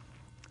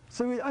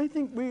 So I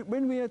think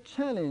when we are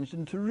challenged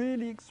and to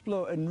really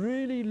explore and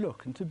really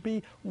look and to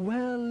be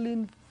well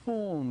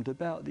informed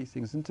about these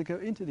things and to go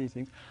into these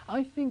things,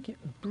 I think it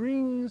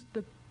brings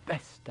the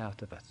best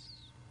out of us.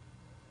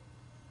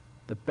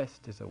 The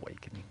best is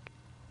awakening.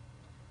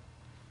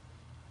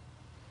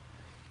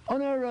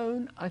 On our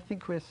own, I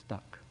think we're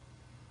stuck.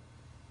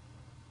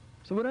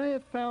 So what I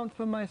have found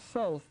for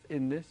myself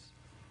in this,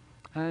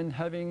 and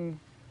having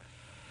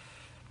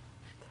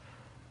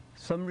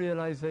some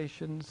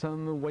realization,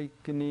 some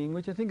awakening,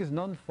 which I think is an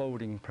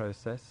unfolding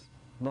process,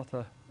 not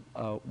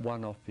a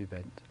one-off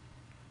event,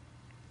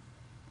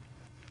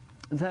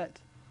 that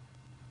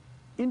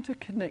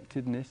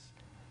interconnectedness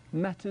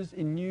matters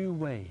in new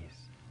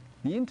ways.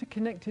 The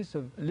interconnectedness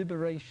of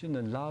liberation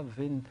and love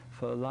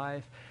for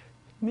life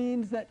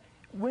means that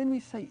when we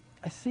say,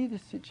 I see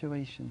this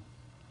situation,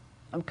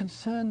 I'm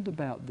concerned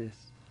about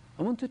this,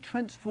 I want to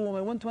transform,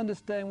 I want to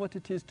understand what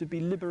it is to be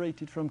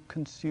liberated from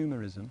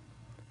consumerism,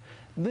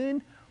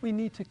 then we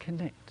need to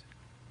connect.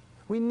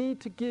 We need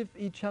to give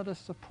each other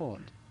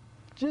support.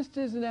 Just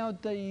as in our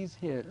days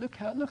here, look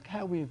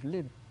how we've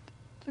lived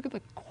Look at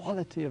the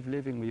quality of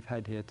living we've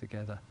had here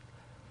together.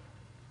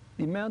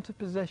 The amount of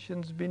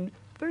possessions has been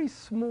very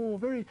small,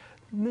 very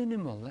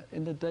minimal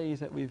in the days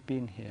that we've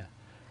been here.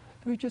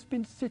 We've just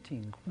been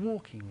sitting,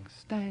 walking,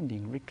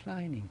 standing,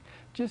 reclining,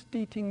 just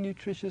eating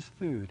nutritious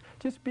food,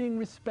 just being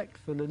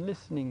respectful and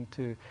listening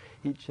to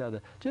each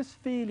other, just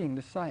feeling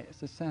the sights,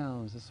 the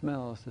sounds, the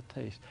smells, the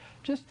taste,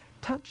 just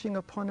touching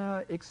upon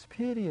our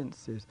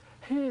experiences,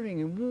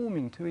 hearing and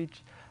warming to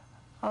each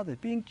other,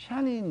 being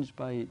challenged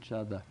by each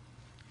other.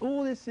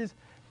 All this is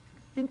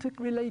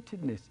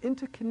interrelatedness,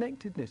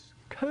 interconnectedness,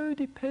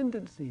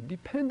 codependency,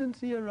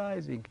 dependency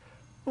arising,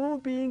 all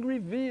being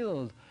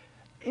revealed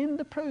in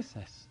the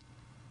process.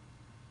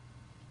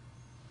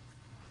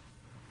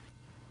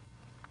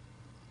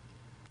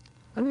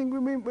 I think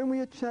when we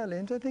are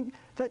challenged, I think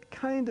that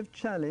kind of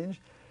challenge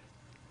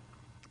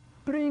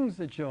brings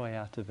the joy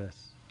out of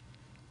us.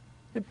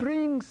 It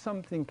brings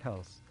something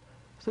else.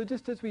 So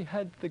just as we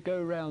had the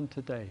go-round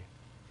today,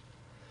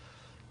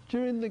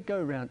 during the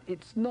go-round,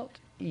 it's not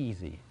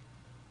easy.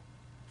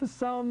 For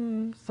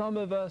some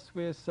of us,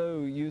 we're so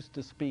used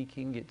to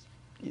speaking,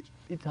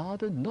 it's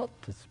harder not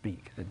to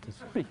speak than to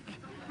speak.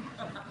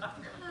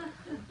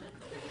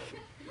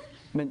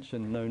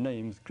 Mention no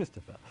names,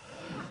 Christopher.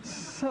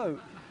 So,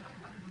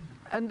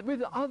 and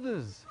with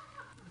others,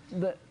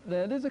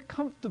 there's a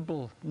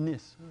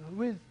comfortableness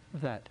with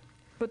that.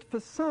 But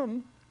for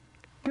some,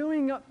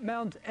 going up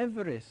Mount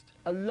Everest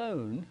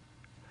alone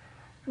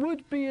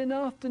would be an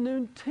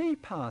afternoon tea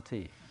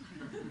party.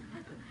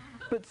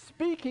 But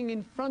speaking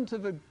in front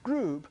of a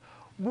group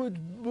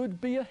would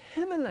be a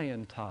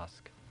Himalayan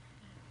task.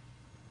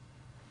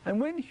 And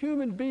when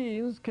human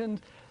beings can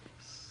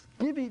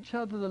give each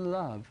other the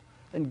love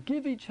and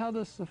give each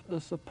other the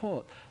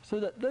support, so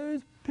that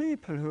those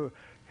people who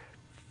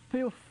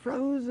feel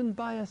frozen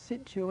by a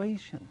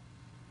situation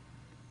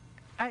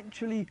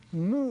actually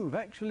move,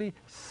 actually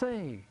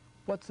say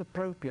what's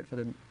appropriate for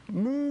them,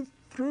 move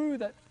through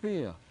that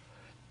fear.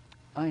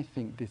 I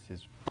think this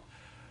is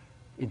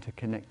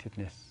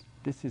interconnectedness.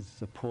 This is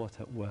support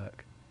at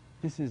work.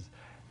 This is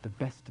the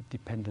best of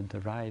dependent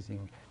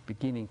arising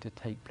beginning to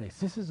take place.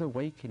 This is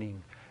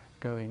awakening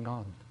going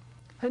on.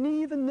 And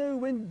even though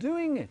when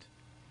doing it,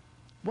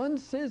 one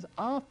says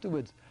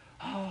afterwards,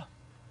 "Oh,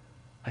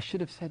 I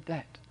should have said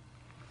that."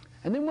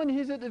 And then one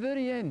hears at the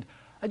very end,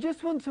 "I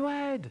just want to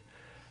add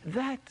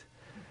that,"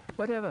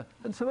 whatever.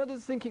 And some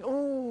others thinking,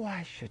 "Oh,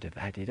 I should have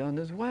added on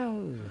as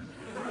well."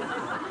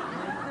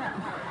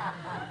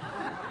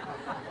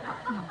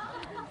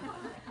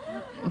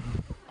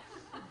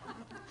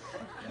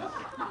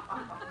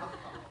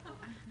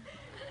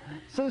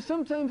 So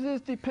sometimes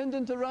there's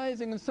dependent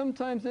arising and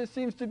sometimes there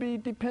seems to be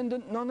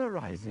dependent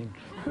non-arising.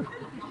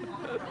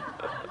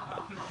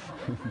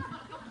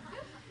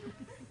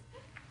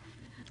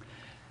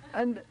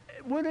 And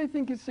what I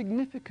think is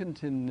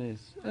significant in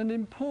this and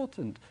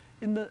important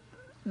in the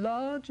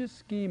larger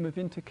scheme of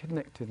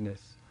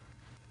interconnectedness,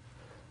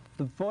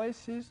 the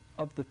voices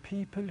of the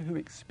people who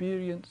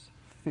experience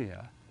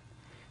fear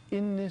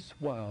in this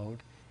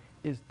world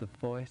is the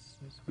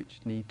voices which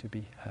need to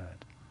be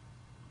heard.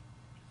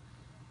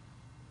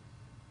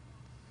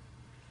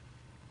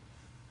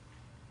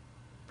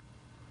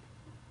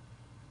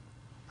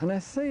 And I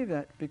say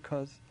that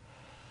because,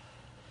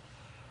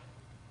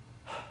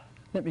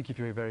 let me give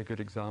you a very good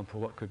example,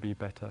 what could be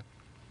better.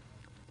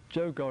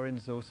 Joe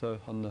Gorin's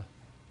also on the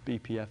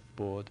BPF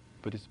board,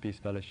 Buddhist Peace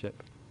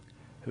Fellowship,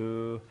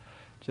 who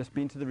just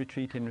been to the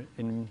retreat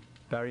in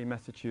Barre,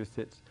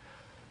 Massachusetts.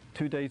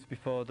 2 days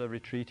before the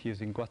retreat, he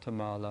was in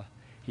Guatemala.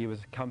 He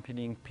was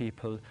accompanying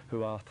people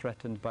who are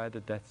threatened by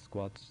the death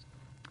squads.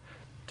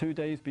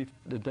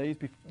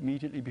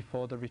 Immediately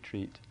before the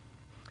retreat,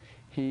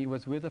 he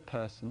was with a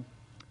person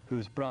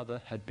whose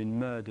brother had been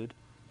murdered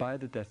by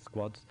the death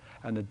squads,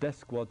 and the death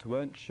squads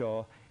weren't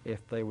sure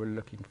if they were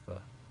looking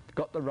for,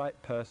 got the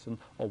right person,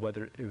 or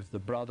whether it was the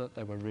brother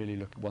they were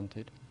really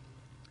wanted.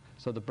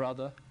 So the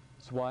brother's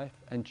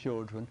wife and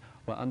children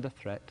were under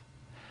threat,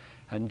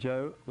 and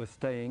Joe was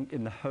staying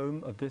in the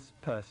home of this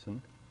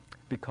person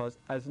because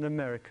as an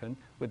American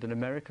with an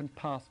American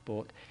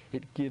passport,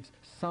 it gives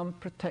some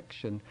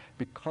protection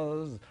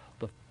because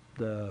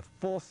the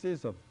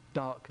forces of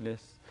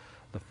darkness,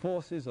 the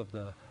forces of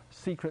the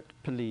secret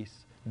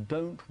police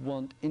don't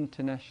want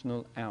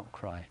international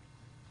outcry.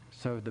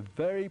 So the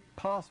very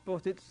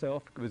passport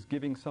itself was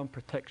giving some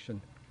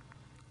protection.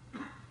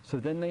 So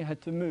then they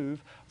had to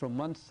move from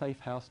one safe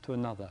house to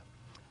another.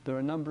 There are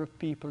a number of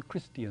people,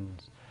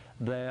 Christians,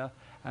 there,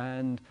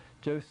 and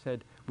Joe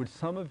said, would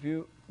some of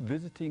you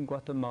visiting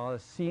Guatemala,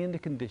 seeing the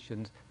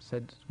conditions,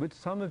 said, would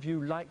some of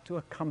you like to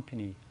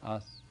accompany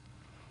us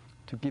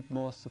to give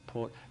more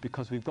support,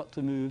 because we've got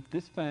to move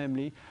this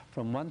family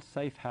from one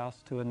safe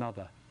house to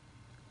another.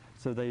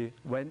 So they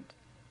went,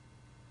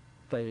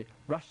 they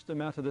rushed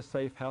them out of the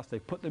safe house, they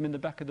put them in the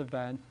back of the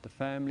van, the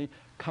family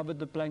covered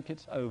the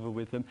blankets over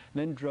with them,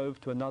 and then drove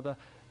to another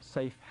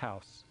safe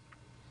house.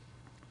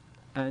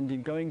 And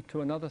in going to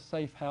another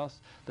safe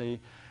house, they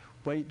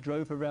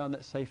drove around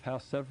that safe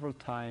house several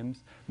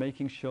times,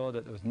 making sure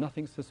that there was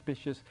nothing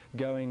suspicious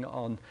going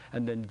on,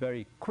 and then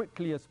very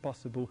quickly as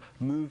possible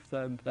moved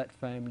that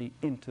family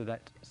into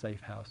that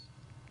safe house.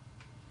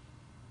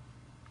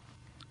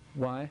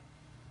 Why?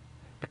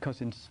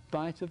 Because in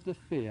spite of the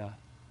fear,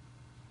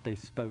 they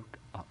spoke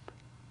up.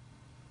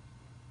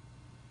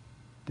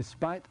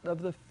 Despite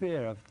of the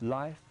fear of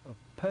life, of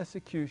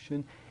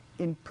persecution,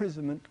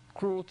 imprisonment,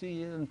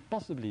 cruelty, and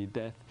possibly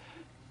death,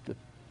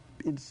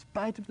 in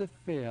spite of the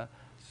fear,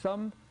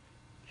 some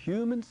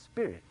human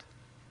spirit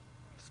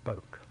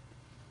spoke.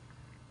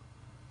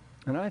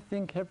 And I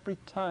think every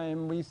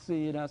time we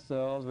see in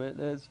ourselves where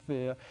there's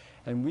fear,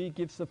 and we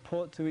give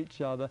support to each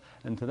other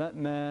and to that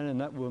man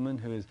and that woman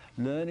who is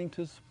learning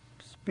to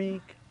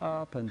speak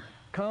up and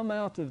come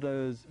out of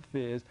those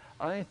fears,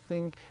 I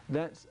think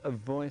that's a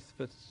voice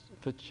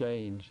for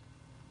change.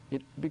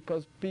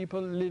 Because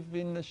people live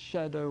in the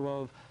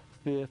shadow of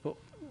fear for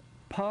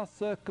past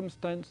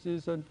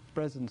circumstances and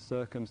present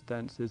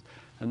circumstances,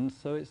 and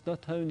so it's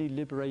not only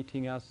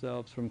liberating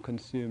ourselves from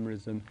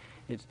consumerism,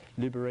 it's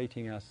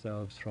liberating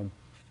ourselves from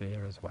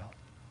fear as well.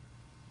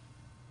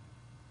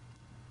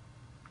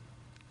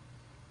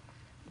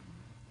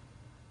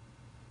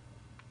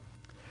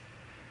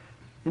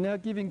 In our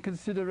giving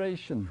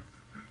consideration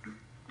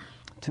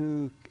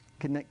to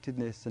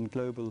connectedness and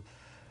global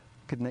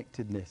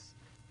connectedness,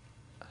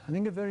 I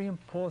think a very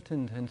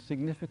important and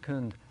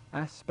significant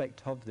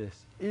aspect of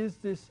this is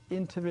this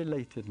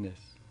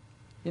interrelatedness.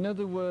 In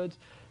other words,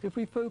 if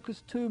we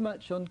focus too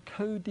much on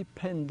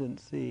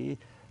codependency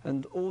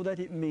and all that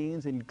it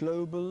means in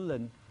global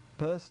and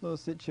personal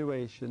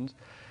situations,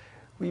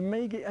 we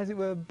may get, as it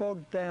were,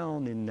 bogged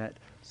down in that.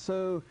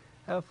 So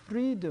our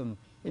freedom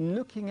in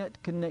looking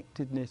at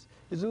connectedness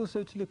is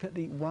also to look at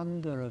the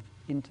wonder of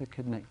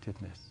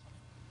interconnectedness,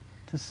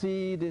 to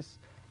see this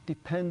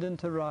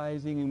dependent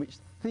arising in which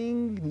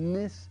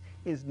thingness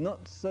is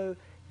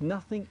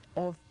nothing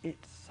of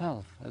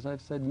itself. As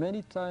I've said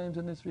many times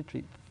in this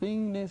retreat,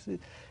 thingness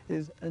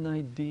is an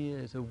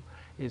idea,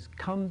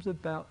 comes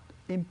about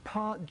in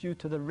part due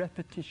to the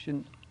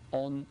repetition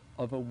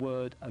of a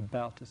word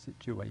about a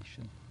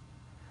situation.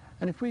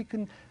 And if we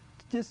can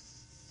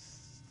just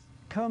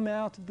come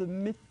out of the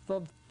myth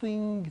of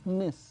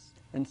thingness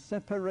and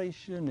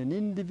separation and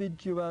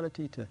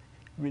individuality to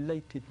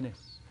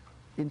relatedness,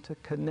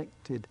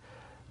 interconnectedness,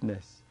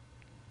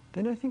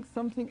 then I think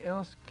something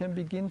else can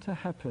begin to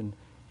happen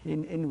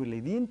inwardly.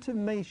 The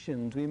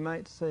intimations, we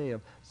might say,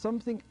 of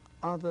something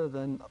other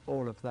than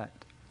all of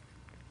that.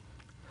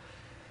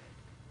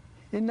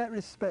 In that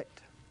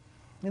respect,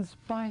 in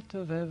spite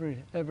of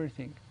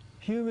everything,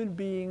 human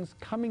beings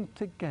coming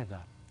together,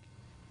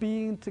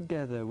 being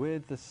together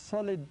with the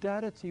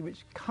solidarity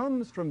which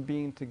comes from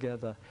being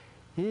together,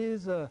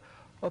 is an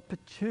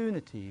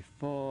opportunity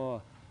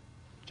for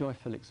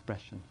joyful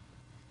expression.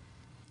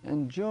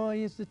 And joy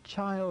is the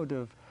child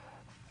of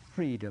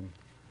freedom.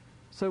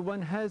 So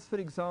one has, for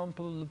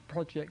example,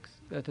 projects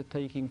that are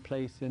taking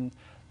place in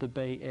the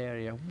Bay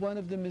Area. One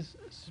of them is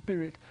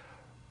Spirit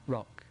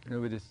Rock,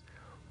 with this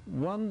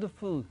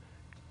wonderful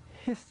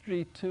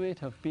history to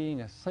it of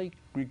being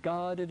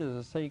regarded as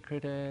a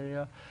sacred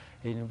area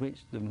in which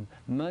the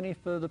money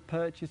for the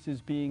purchase is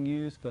being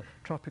used for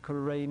tropical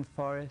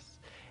rainforests,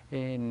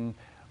 in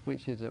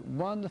which is a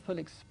wonderful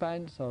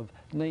expanse of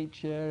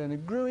nature and a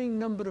growing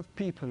number of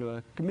people who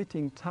are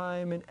committing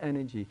time and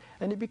energy.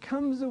 And it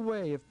becomes a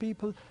way of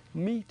people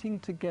meeting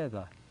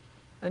together.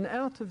 And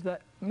out of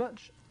that,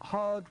 much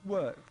hard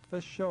work,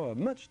 for sure,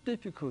 much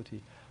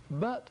difficulty,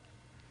 but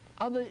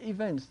other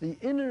events, the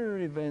inner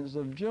events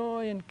of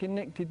joy and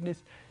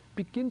connectedness,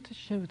 begin to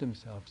show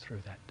themselves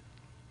through that.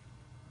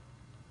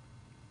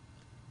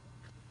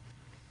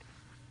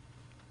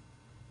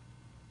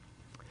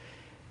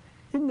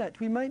 In that,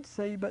 we might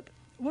say, but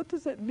what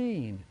does that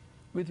mean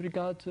with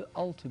regard to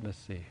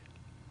ultimacy?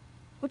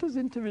 What does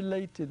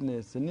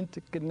interrelatedness and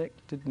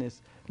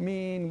interconnectedness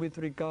mean with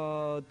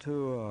regard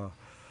to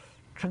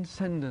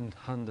transcendent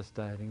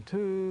understanding,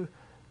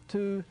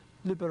 to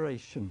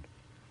liberation?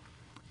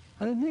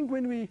 And I think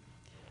when we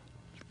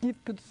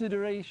give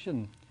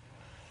consideration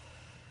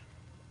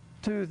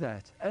to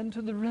that and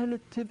to the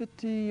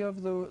relativity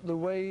of the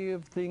way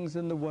of things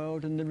in the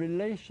world and the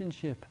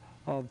relationship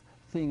of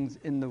things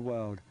in the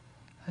world,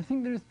 I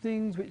think there are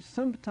things which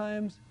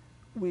sometimes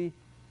we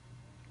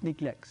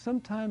neglect,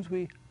 sometimes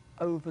we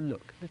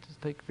overlook. Let us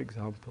take, for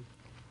example,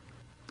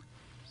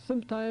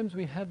 sometimes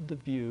we have the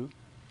view,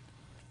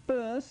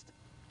 first,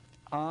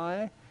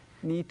 I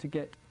need to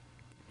get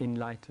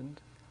enlightened,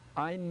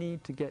 I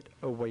need to get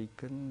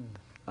awakened,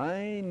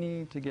 I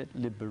need to get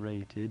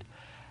liberated,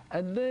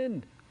 and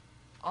then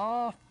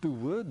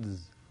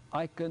afterwards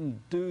I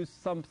can do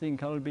something,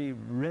 I'll be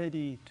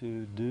ready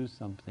to do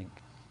something.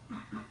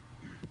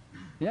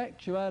 The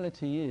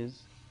actuality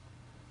is,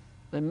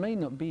 there may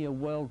not be a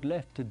world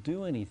left to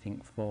do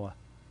anything for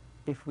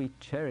if we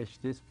cherish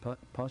this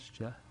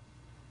posture.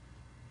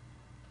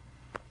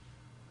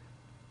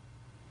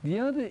 The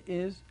other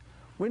is,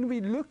 when we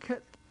look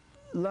at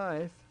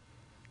life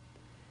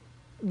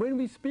when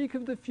we speak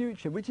of the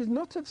future, which is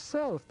not of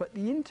self, but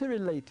the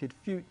interrelated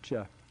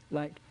future,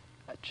 like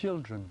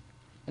children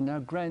and our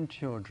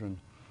grandchildren,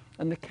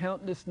 and the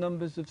countless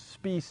numbers of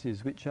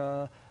species which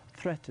are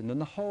threatened, and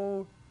the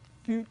whole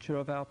future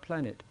of our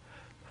planet.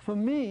 For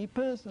me,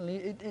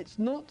 personally, it's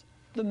not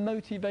the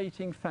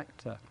motivating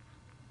factor.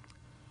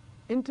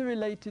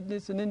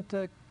 Interrelatedness and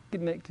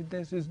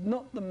interconnectedness is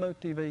not the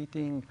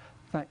motivating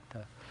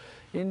factor,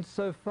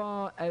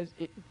 insofar as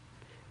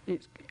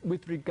it's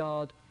with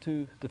regard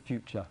to the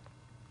future.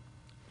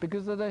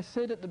 Because as I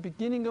said at the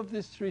beginning of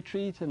this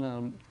retreat, and I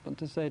want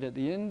to say it at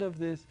the end of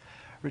this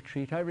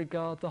retreat, I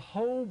regard the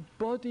whole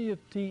body of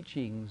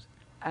teachings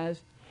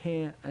as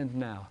here and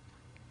now.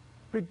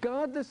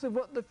 Regardless of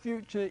what the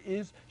future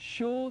is,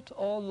 short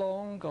or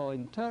long, or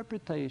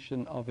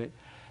interpretation of it,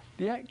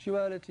 the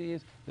actuality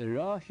is there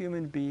are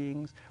human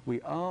beings,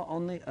 we are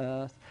on the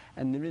earth,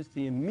 and there is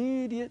the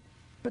immediate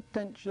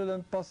potential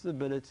and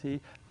possibility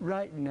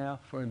right now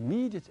for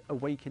immediate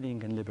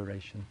awakening and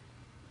liberation.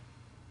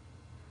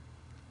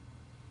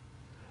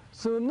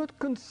 So I'm not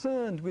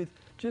concerned with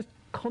just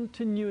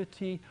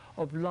continuity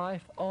of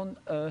life on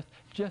earth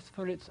just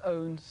for its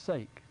own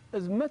sake,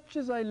 as much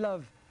as I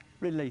love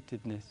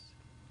relatedness,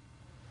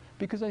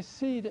 because I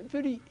see that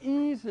very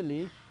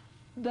easily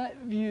that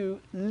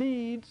view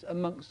leads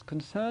amongst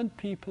concerned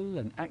people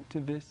and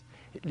activists,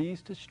 it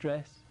leads to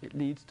stress, it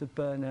leads to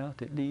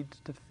burnout, it leads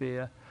to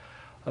fear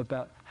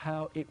about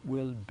how it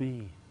will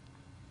be,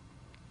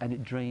 and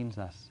it drains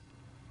us.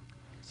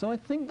 So I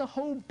think the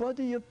whole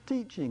body of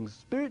teachings,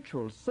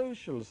 spiritual,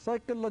 social,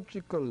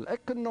 psychological,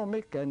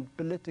 economic and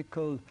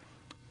political,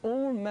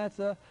 all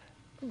matter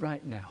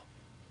right now.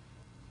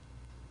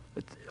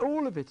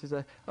 All of it is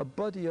a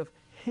body of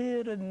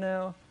here and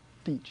now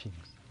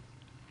teachings.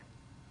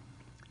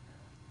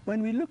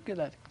 When we look at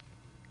that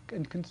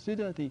and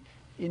consider the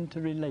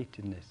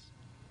interrelatedness,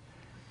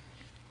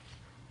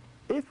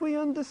 if we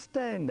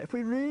understand, if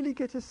we really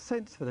get a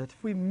sense for that,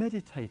 if we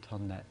meditate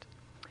on that,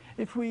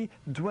 if we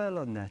dwell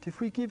on that,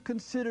 if we give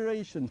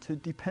consideration to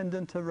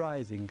dependent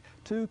arising,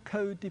 to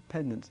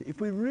codependency, if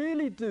we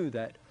really do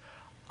that,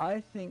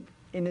 I think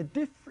in a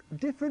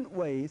different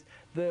ways,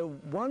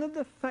 one of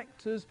the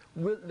factors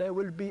there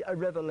will be a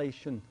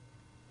revelation.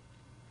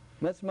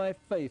 That's my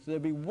faith. There'll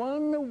be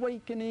one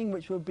awakening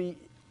which will be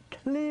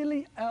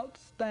clearly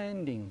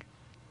outstanding.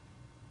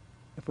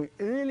 If we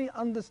really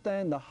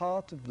understand the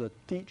heart of the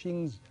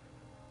teachings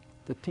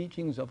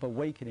of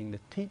awakening, the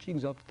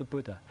teachings of the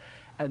Buddha.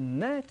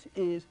 And that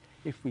is,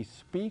 if we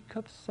speak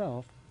of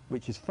self,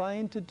 which is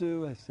fine to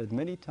do, I've said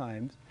many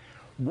times,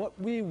 what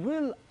we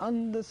will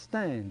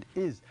understand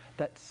is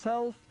that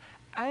self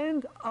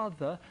and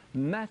other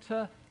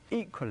matter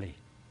equally.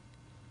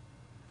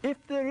 If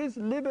there is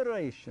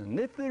liberation,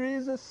 if there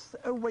is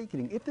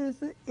awakening, if there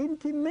is an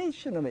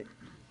intimation of it,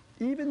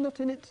 even not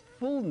in its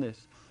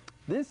fullness,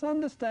 this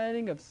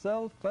understanding of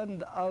self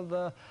and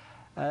other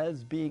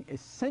as being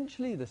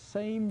essentially the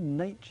same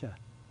nature,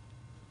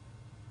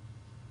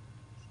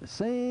 the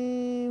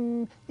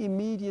same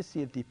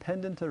immediacy of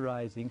dependent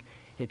arising,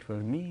 it will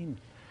mean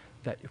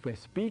that if we're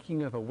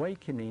speaking of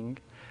awakening,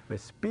 we're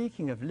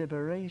speaking of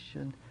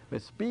liberation, we're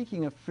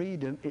speaking of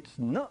freedom, it's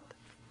not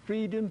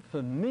freedom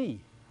for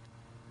me.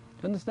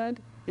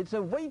 Understand? It's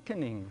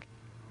awakening.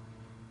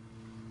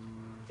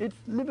 It's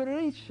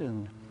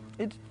liberation.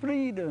 It's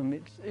freedom.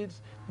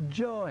 It's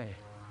joy.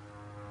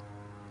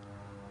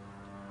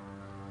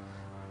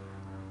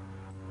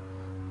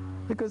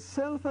 Because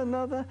self and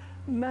other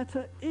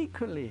matter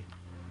equally.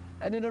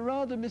 And in a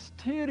rather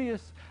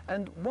mysterious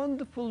and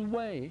wonderful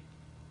way,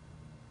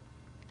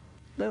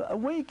 the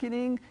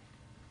awakening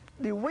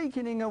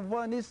of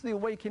one is the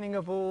awakening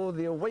of all,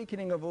 the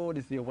awakening of all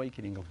is the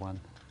awakening of one.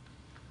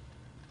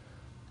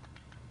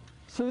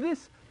 So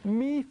this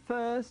me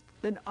first,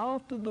 then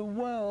after the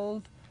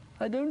world,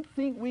 I don't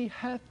think we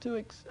have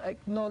to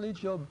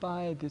acknowledge or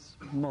buy this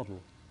model.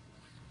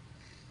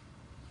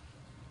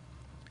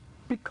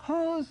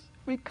 Because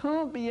we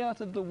can't be out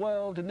of the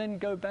world and then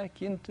go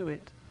back into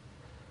it.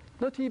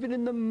 Not even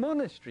in the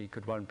monastery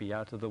could one be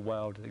out of the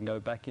world and go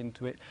back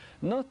into it.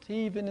 Not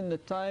even in the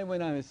time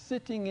when I was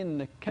sitting in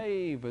the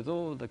cave with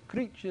all the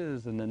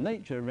creatures and the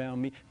nature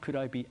around me could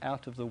I be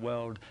out of the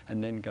world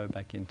and then go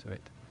back into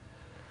it.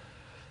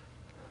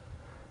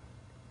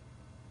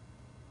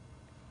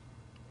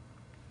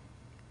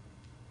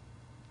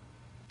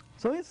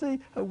 So it's the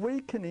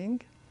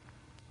awakening,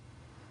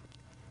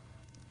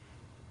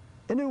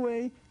 in a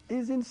way,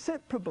 is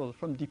inseparable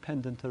from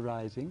dependent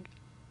arising.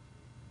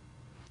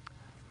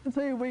 And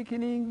the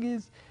awakening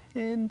is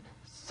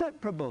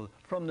inseparable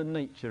from the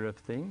nature of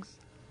things.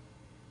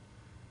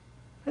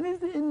 And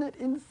in that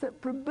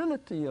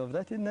inseparability of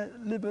that, in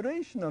that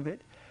liberation of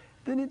it,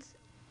 then it's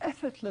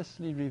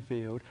effortlessly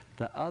revealed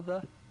that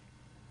other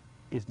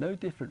is no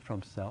different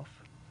from self,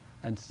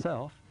 and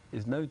self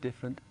is no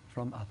different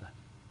from other.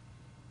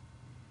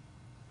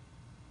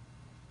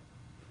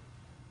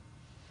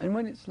 And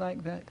when it's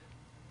like that,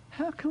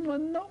 how can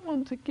one not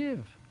want to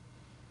give?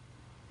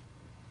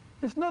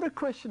 It's not a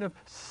question of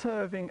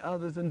serving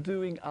others and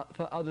doing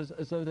for others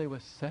as though they were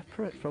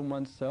separate from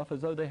oneself,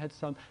 as though they had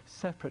some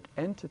separate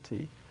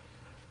entity.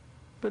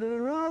 But in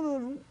a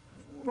rather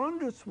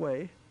wondrous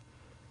way,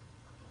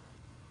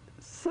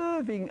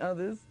 serving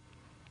others,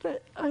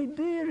 that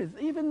idea is,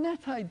 even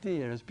that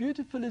idea, as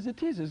beautiful as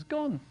it is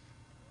gone.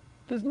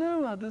 There's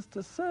no others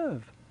to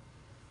serve.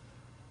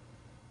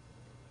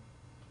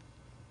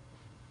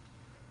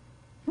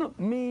 Not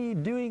me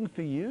doing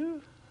for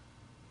you.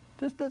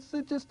 That's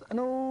just an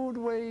old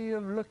way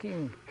of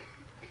looking.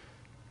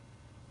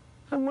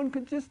 And one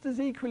could just as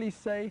equally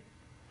say,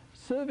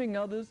 serving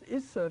others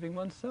is serving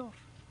oneself.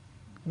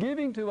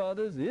 Giving to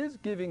others is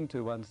giving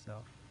to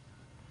oneself.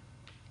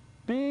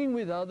 Being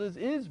with others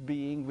is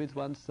being with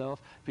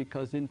oneself,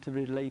 because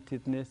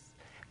interrelatedness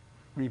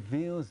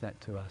reveals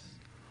that to us.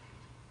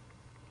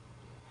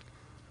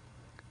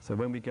 So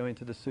when we go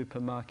into the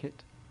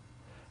supermarket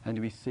and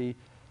we see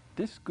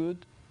this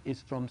good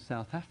is from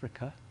South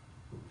Africa,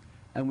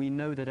 and we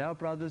know that our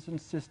brothers and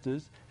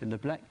sisters in the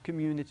black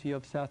community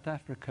of South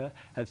Africa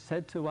have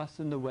said to us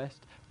in the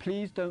West,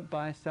 please don't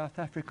buy South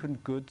African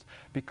goods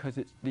because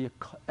it's the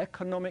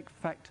economic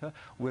factor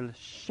will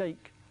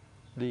shake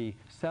the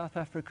South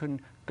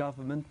African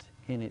government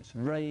in its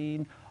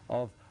reign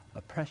of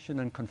oppression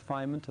and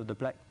confinement of the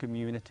black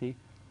community.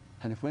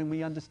 And if when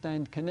we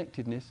understand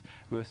connectedness,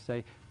 we'll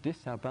say,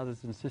 this our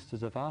brothers and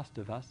sisters have asked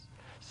of us,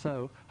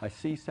 so I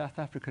see South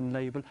African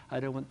label, I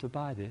don't want to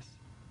buy this,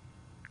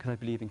 because I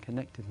believe in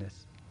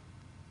connectedness.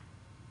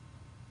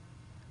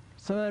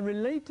 So our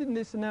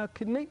relatedness and our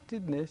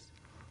connectedness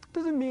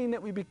doesn't mean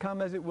that we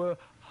become, as it were,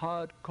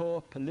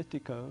 hardcore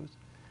politicos.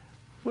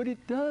 What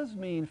it does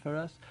mean for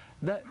us,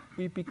 that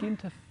we begin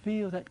to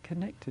feel that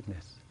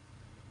connectedness.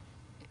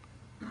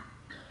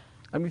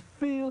 And we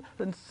feel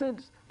and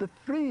sense the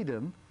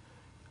freedom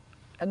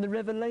and the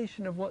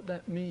revelation of what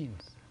that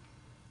means.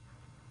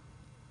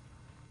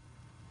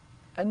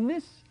 And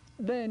this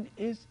then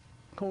is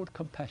called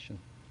compassion.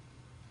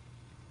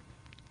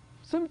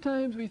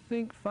 Sometimes we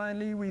think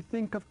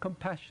of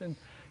compassion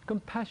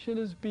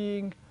as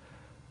being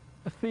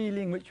a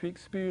feeling which we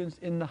experience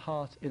in the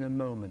heart in a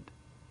moment.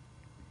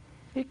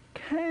 It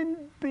can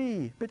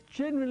be, but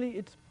generally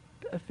it's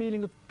a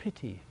feeling of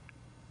pity,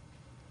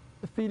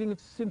 a feeling of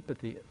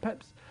sympathy,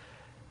 perhaps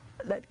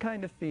that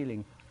kind of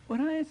feeling. What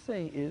I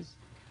say is,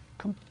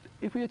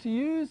 if we are to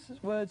use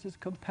words as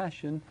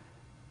compassion,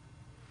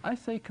 I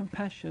say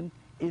compassion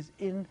is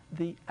in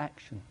the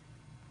action.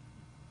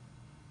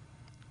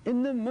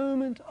 In the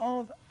moment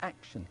of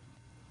action.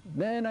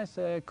 Then I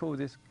say I call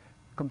this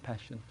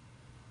compassion.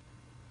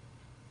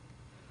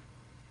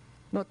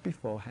 Not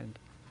beforehand.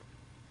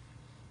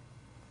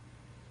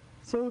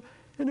 So,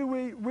 in a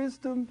way,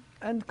 wisdom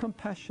and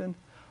compassion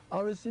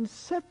are as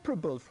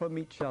inseparable from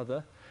each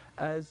other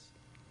as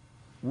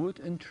wood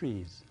and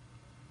trees.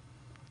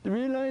 The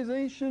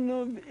realization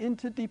of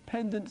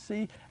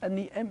interdependency and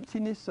the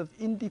emptiness of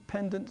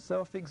independent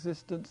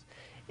self-existence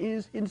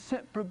is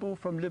inseparable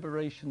from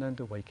liberation and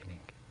awakening.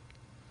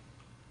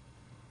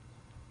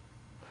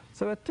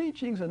 So our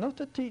teachings are not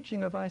a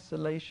teaching of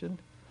isolation,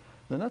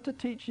 they're not a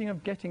teaching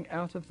of getting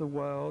out of the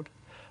world,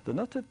 they're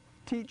not a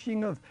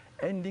teaching of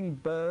ending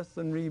birth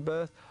and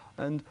rebirth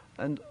and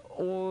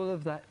all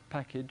of that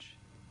package.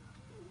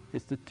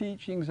 It's the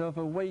teachings of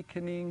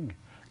awakening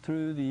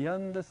through the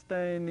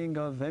understanding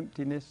of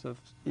emptiness of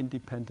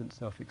independent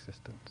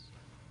self-existence,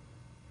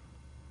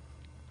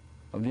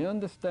 of the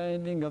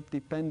understanding of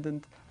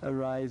dependent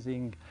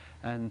arising,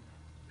 and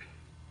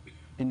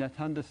in that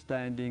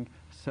understanding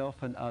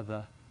self and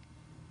other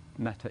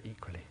matter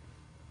equally.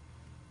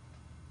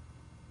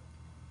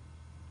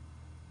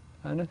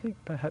 And I think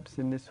perhaps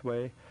in this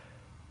way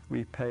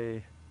we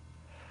pay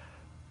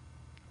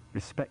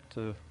respect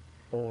to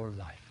all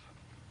life.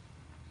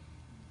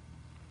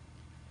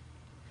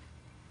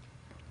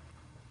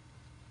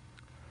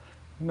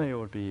 May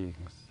all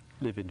beings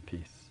live in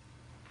peace.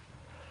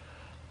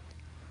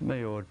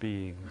 May all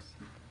beings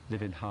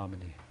live in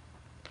harmony.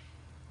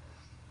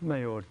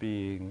 May all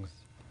beings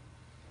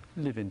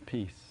live in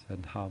peace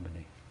and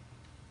harmony.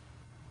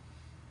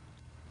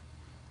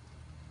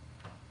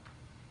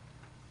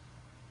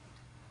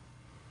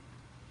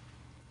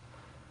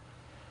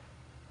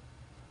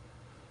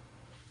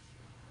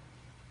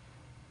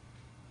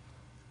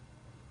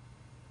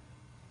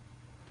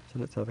 So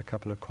let's have a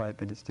couple of quiet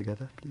minutes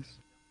together, please.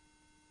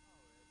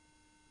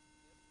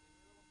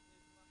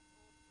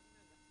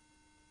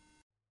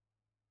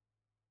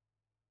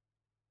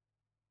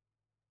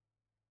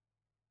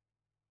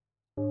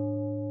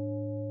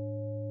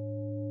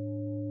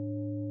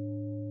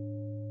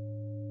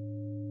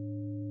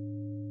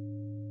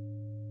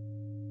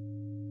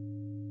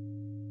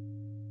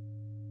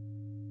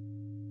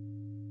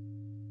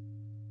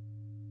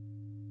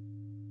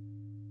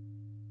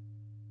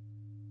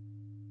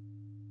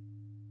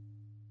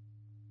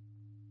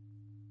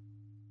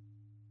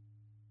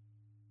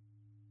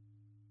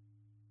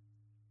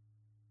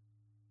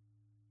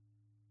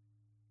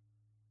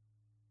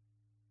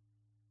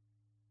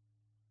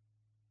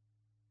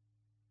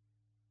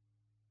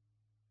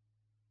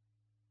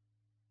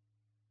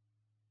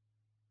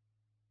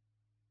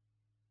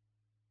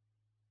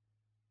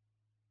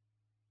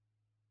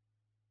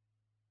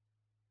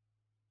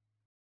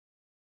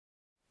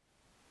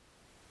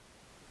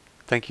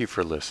 Thank you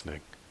for listening.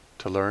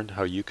 To learn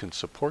how you can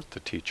support the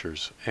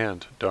teachers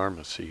and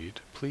Dharma Seed,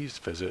 please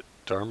visit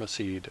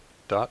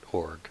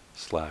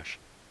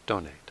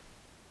dharmaseed.org/donate.